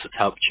anyone else that's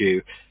helped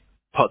you,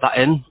 put that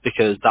in,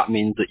 because that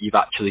means that you've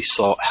actually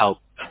sought help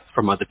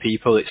from other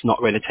people. It's not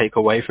going to take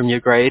away from your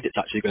grade, it's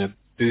actually going to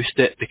boost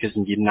it, because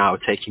you're now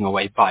taking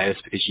away bias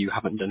because you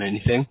haven't done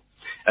everything.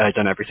 The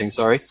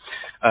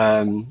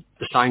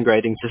sign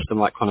grading system,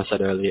 like Connor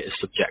said earlier, is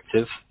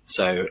subjective.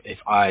 So if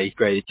I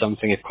graded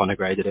something, if Connor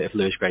graded it, if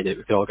Lewis graded it,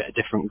 we could all get a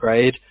different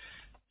grade.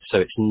 So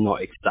it's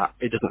not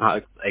exact, it doesn't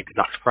have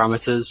exact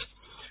parameters.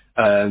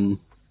 And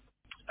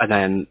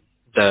then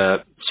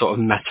the sort of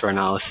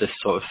meta-analysis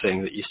sort of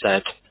thing that you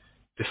said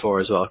before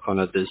as well,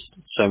 Connor, there's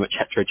so much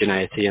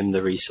heterogeneity in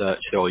the research.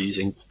 They're all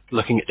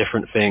looking at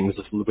different things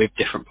with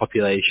different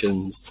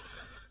populations,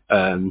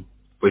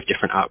 with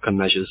different outcome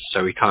measures,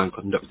 so we can't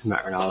conduct a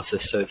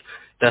meta-analysis. So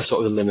they're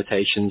sort of the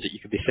limitations that you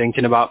could be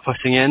thinking about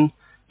putting in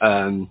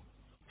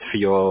for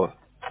your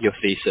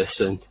thesis.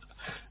 And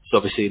so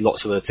obviously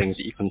lots of other things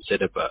that you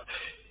consider, but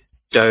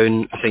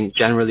I think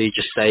generally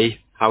just say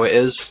how it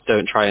is.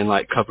 Don't try and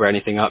cover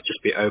anything up.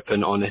 Just be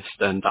open, honest,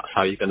 and that's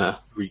how you're going to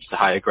reach the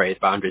higher grade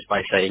boundaries,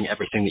 by saying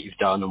everything that you've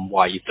done and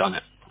why you've done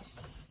it.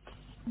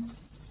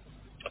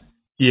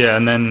 Yeah,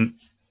 and then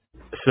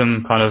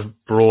some kind of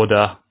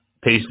broader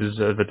pieces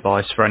of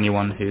advice for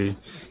anyone who,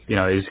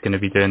 is going to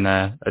be doing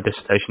a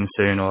dissertation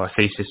soon or a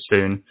thesis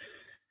soon.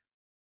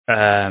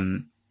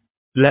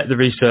 Let the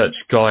research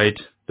guide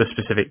the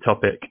specific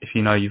topic. If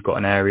you know you've got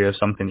an area of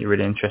something that you're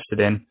really interested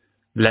in,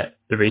 let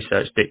the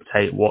research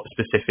dictate what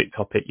specific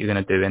topic you're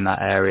going to do in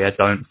that area.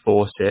 Don't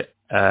force it,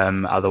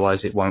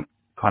 otherwise it won't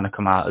kind of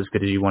come out as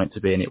good as you want it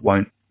to be, and it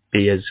won't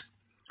be as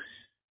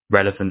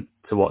relevant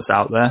to what's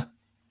out there.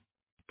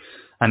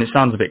 And it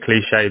sounds a bit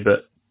cliche,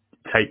 but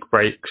take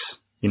breaks.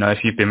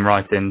 If you've been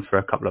writing for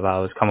a couple of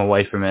hours, come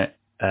away from it,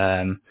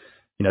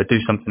 do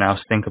something else,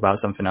 think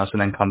about something else,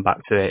 and then come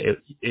back to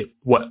it.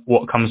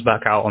 What comes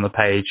back out on the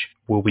page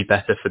will be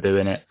better for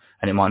doing it,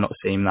 and it might not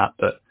seem that,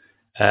 but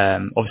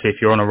obviously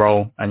if you're on a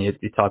roll and you're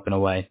typing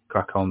away,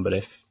 crack on. But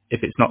if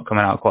it's not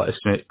coming out quite as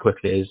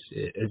quickly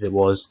as it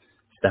was,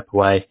 step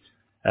away.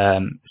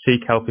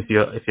 Seek help if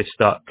you're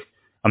stuck.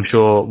 I'm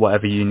sure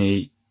whatever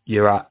uni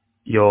you're at,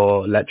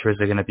 your lecturers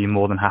are going to be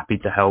more than happy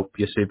to help.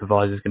 Your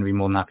supervisor is going to be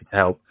more than happy to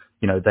help.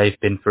 They've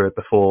been through it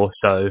before,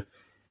 so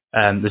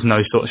there's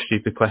no sort of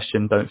stupid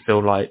question. Don't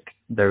feel like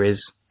there is.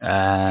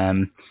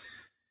 And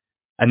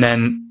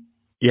then,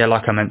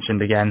 like I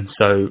mentioned again,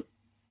 so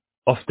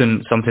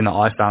often something that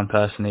I found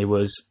personally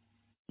was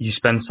you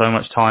spend so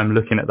much time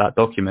looking at that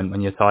document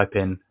when you're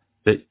typing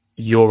that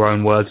your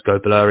own words go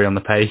blurry on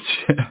the page.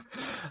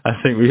 I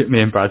think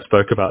me and Brad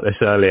spoke about this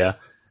earlier.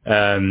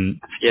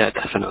 Yeah,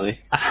 definitely.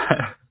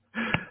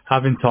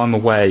 Having time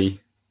away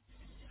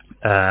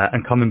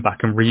and coming back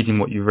and reading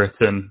what you've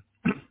written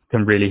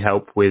can really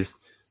help with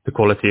the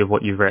quality of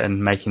what you've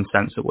written, making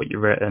sense of what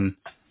you've written.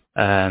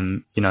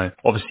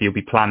 Obviously you'll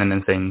be planning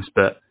and things,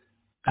 but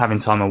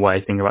having time away,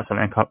 thinking about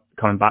something and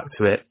coming back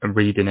to it and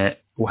reading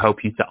it will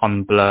help you to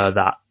unblur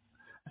that.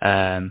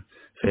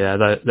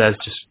 There's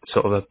just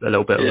sort of a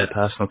little bit of a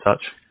personal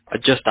touch.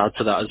 I'd just add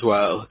to that as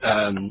well.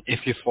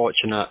 If you're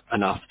fortunate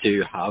enough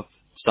to have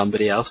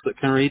somebody else that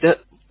can read it,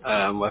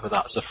 whether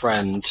that's a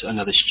friend,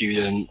 another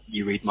student,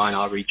 you read mine,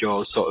 I'll read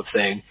yours sort of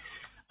thing,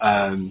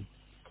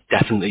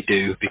 definitely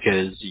do,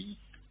 because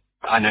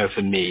I know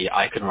for me,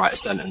 I can write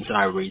a sentence and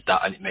I read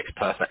that and it makes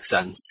perfect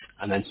sense.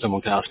 And then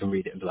someone else can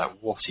read it and be like,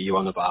 what are you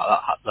on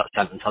about? That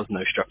sentence has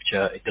no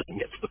structure. It doesn't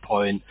get to the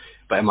point.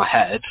 But in my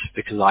head,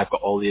 because I've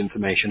got all the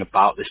information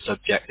about this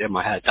subject in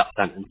my head, that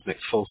sentence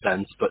makes full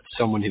sense. But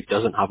someone who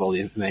doesn't have all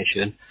the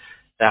information,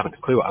 they haven't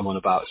a clue what I'm on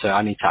about. So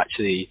I need to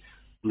actually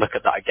look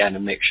at that again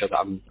and make sure that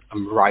I'm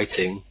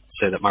writing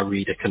so that my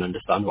reader can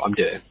understand what I'm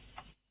doing.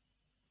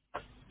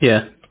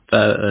 Yeah,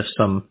 there's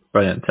some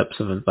brilliant tips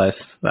of advice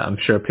that I'm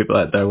sure people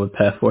out there would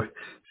pay for.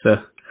 So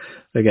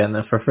they're getting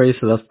it for free,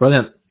 so that's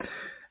brilliant.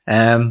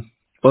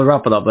 We'll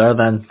wrap it up there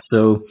then.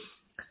 So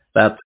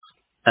that's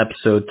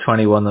episode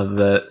 21 of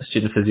the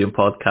Student Physio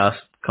podcast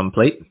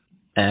complete.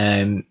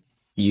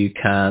 You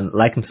can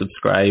like and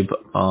subscribe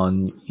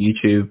on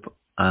YouTube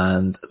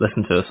and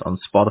listen to us on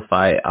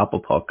Spotify,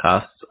 Apple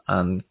Podcasts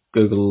and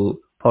Google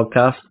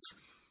Podcasts.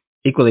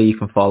 Equally, you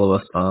can follow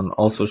us on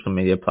all social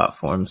media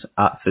platforms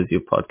at Physio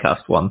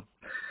Podcast 1.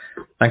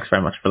 Thanks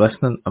very much for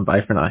listening, and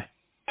bye for now.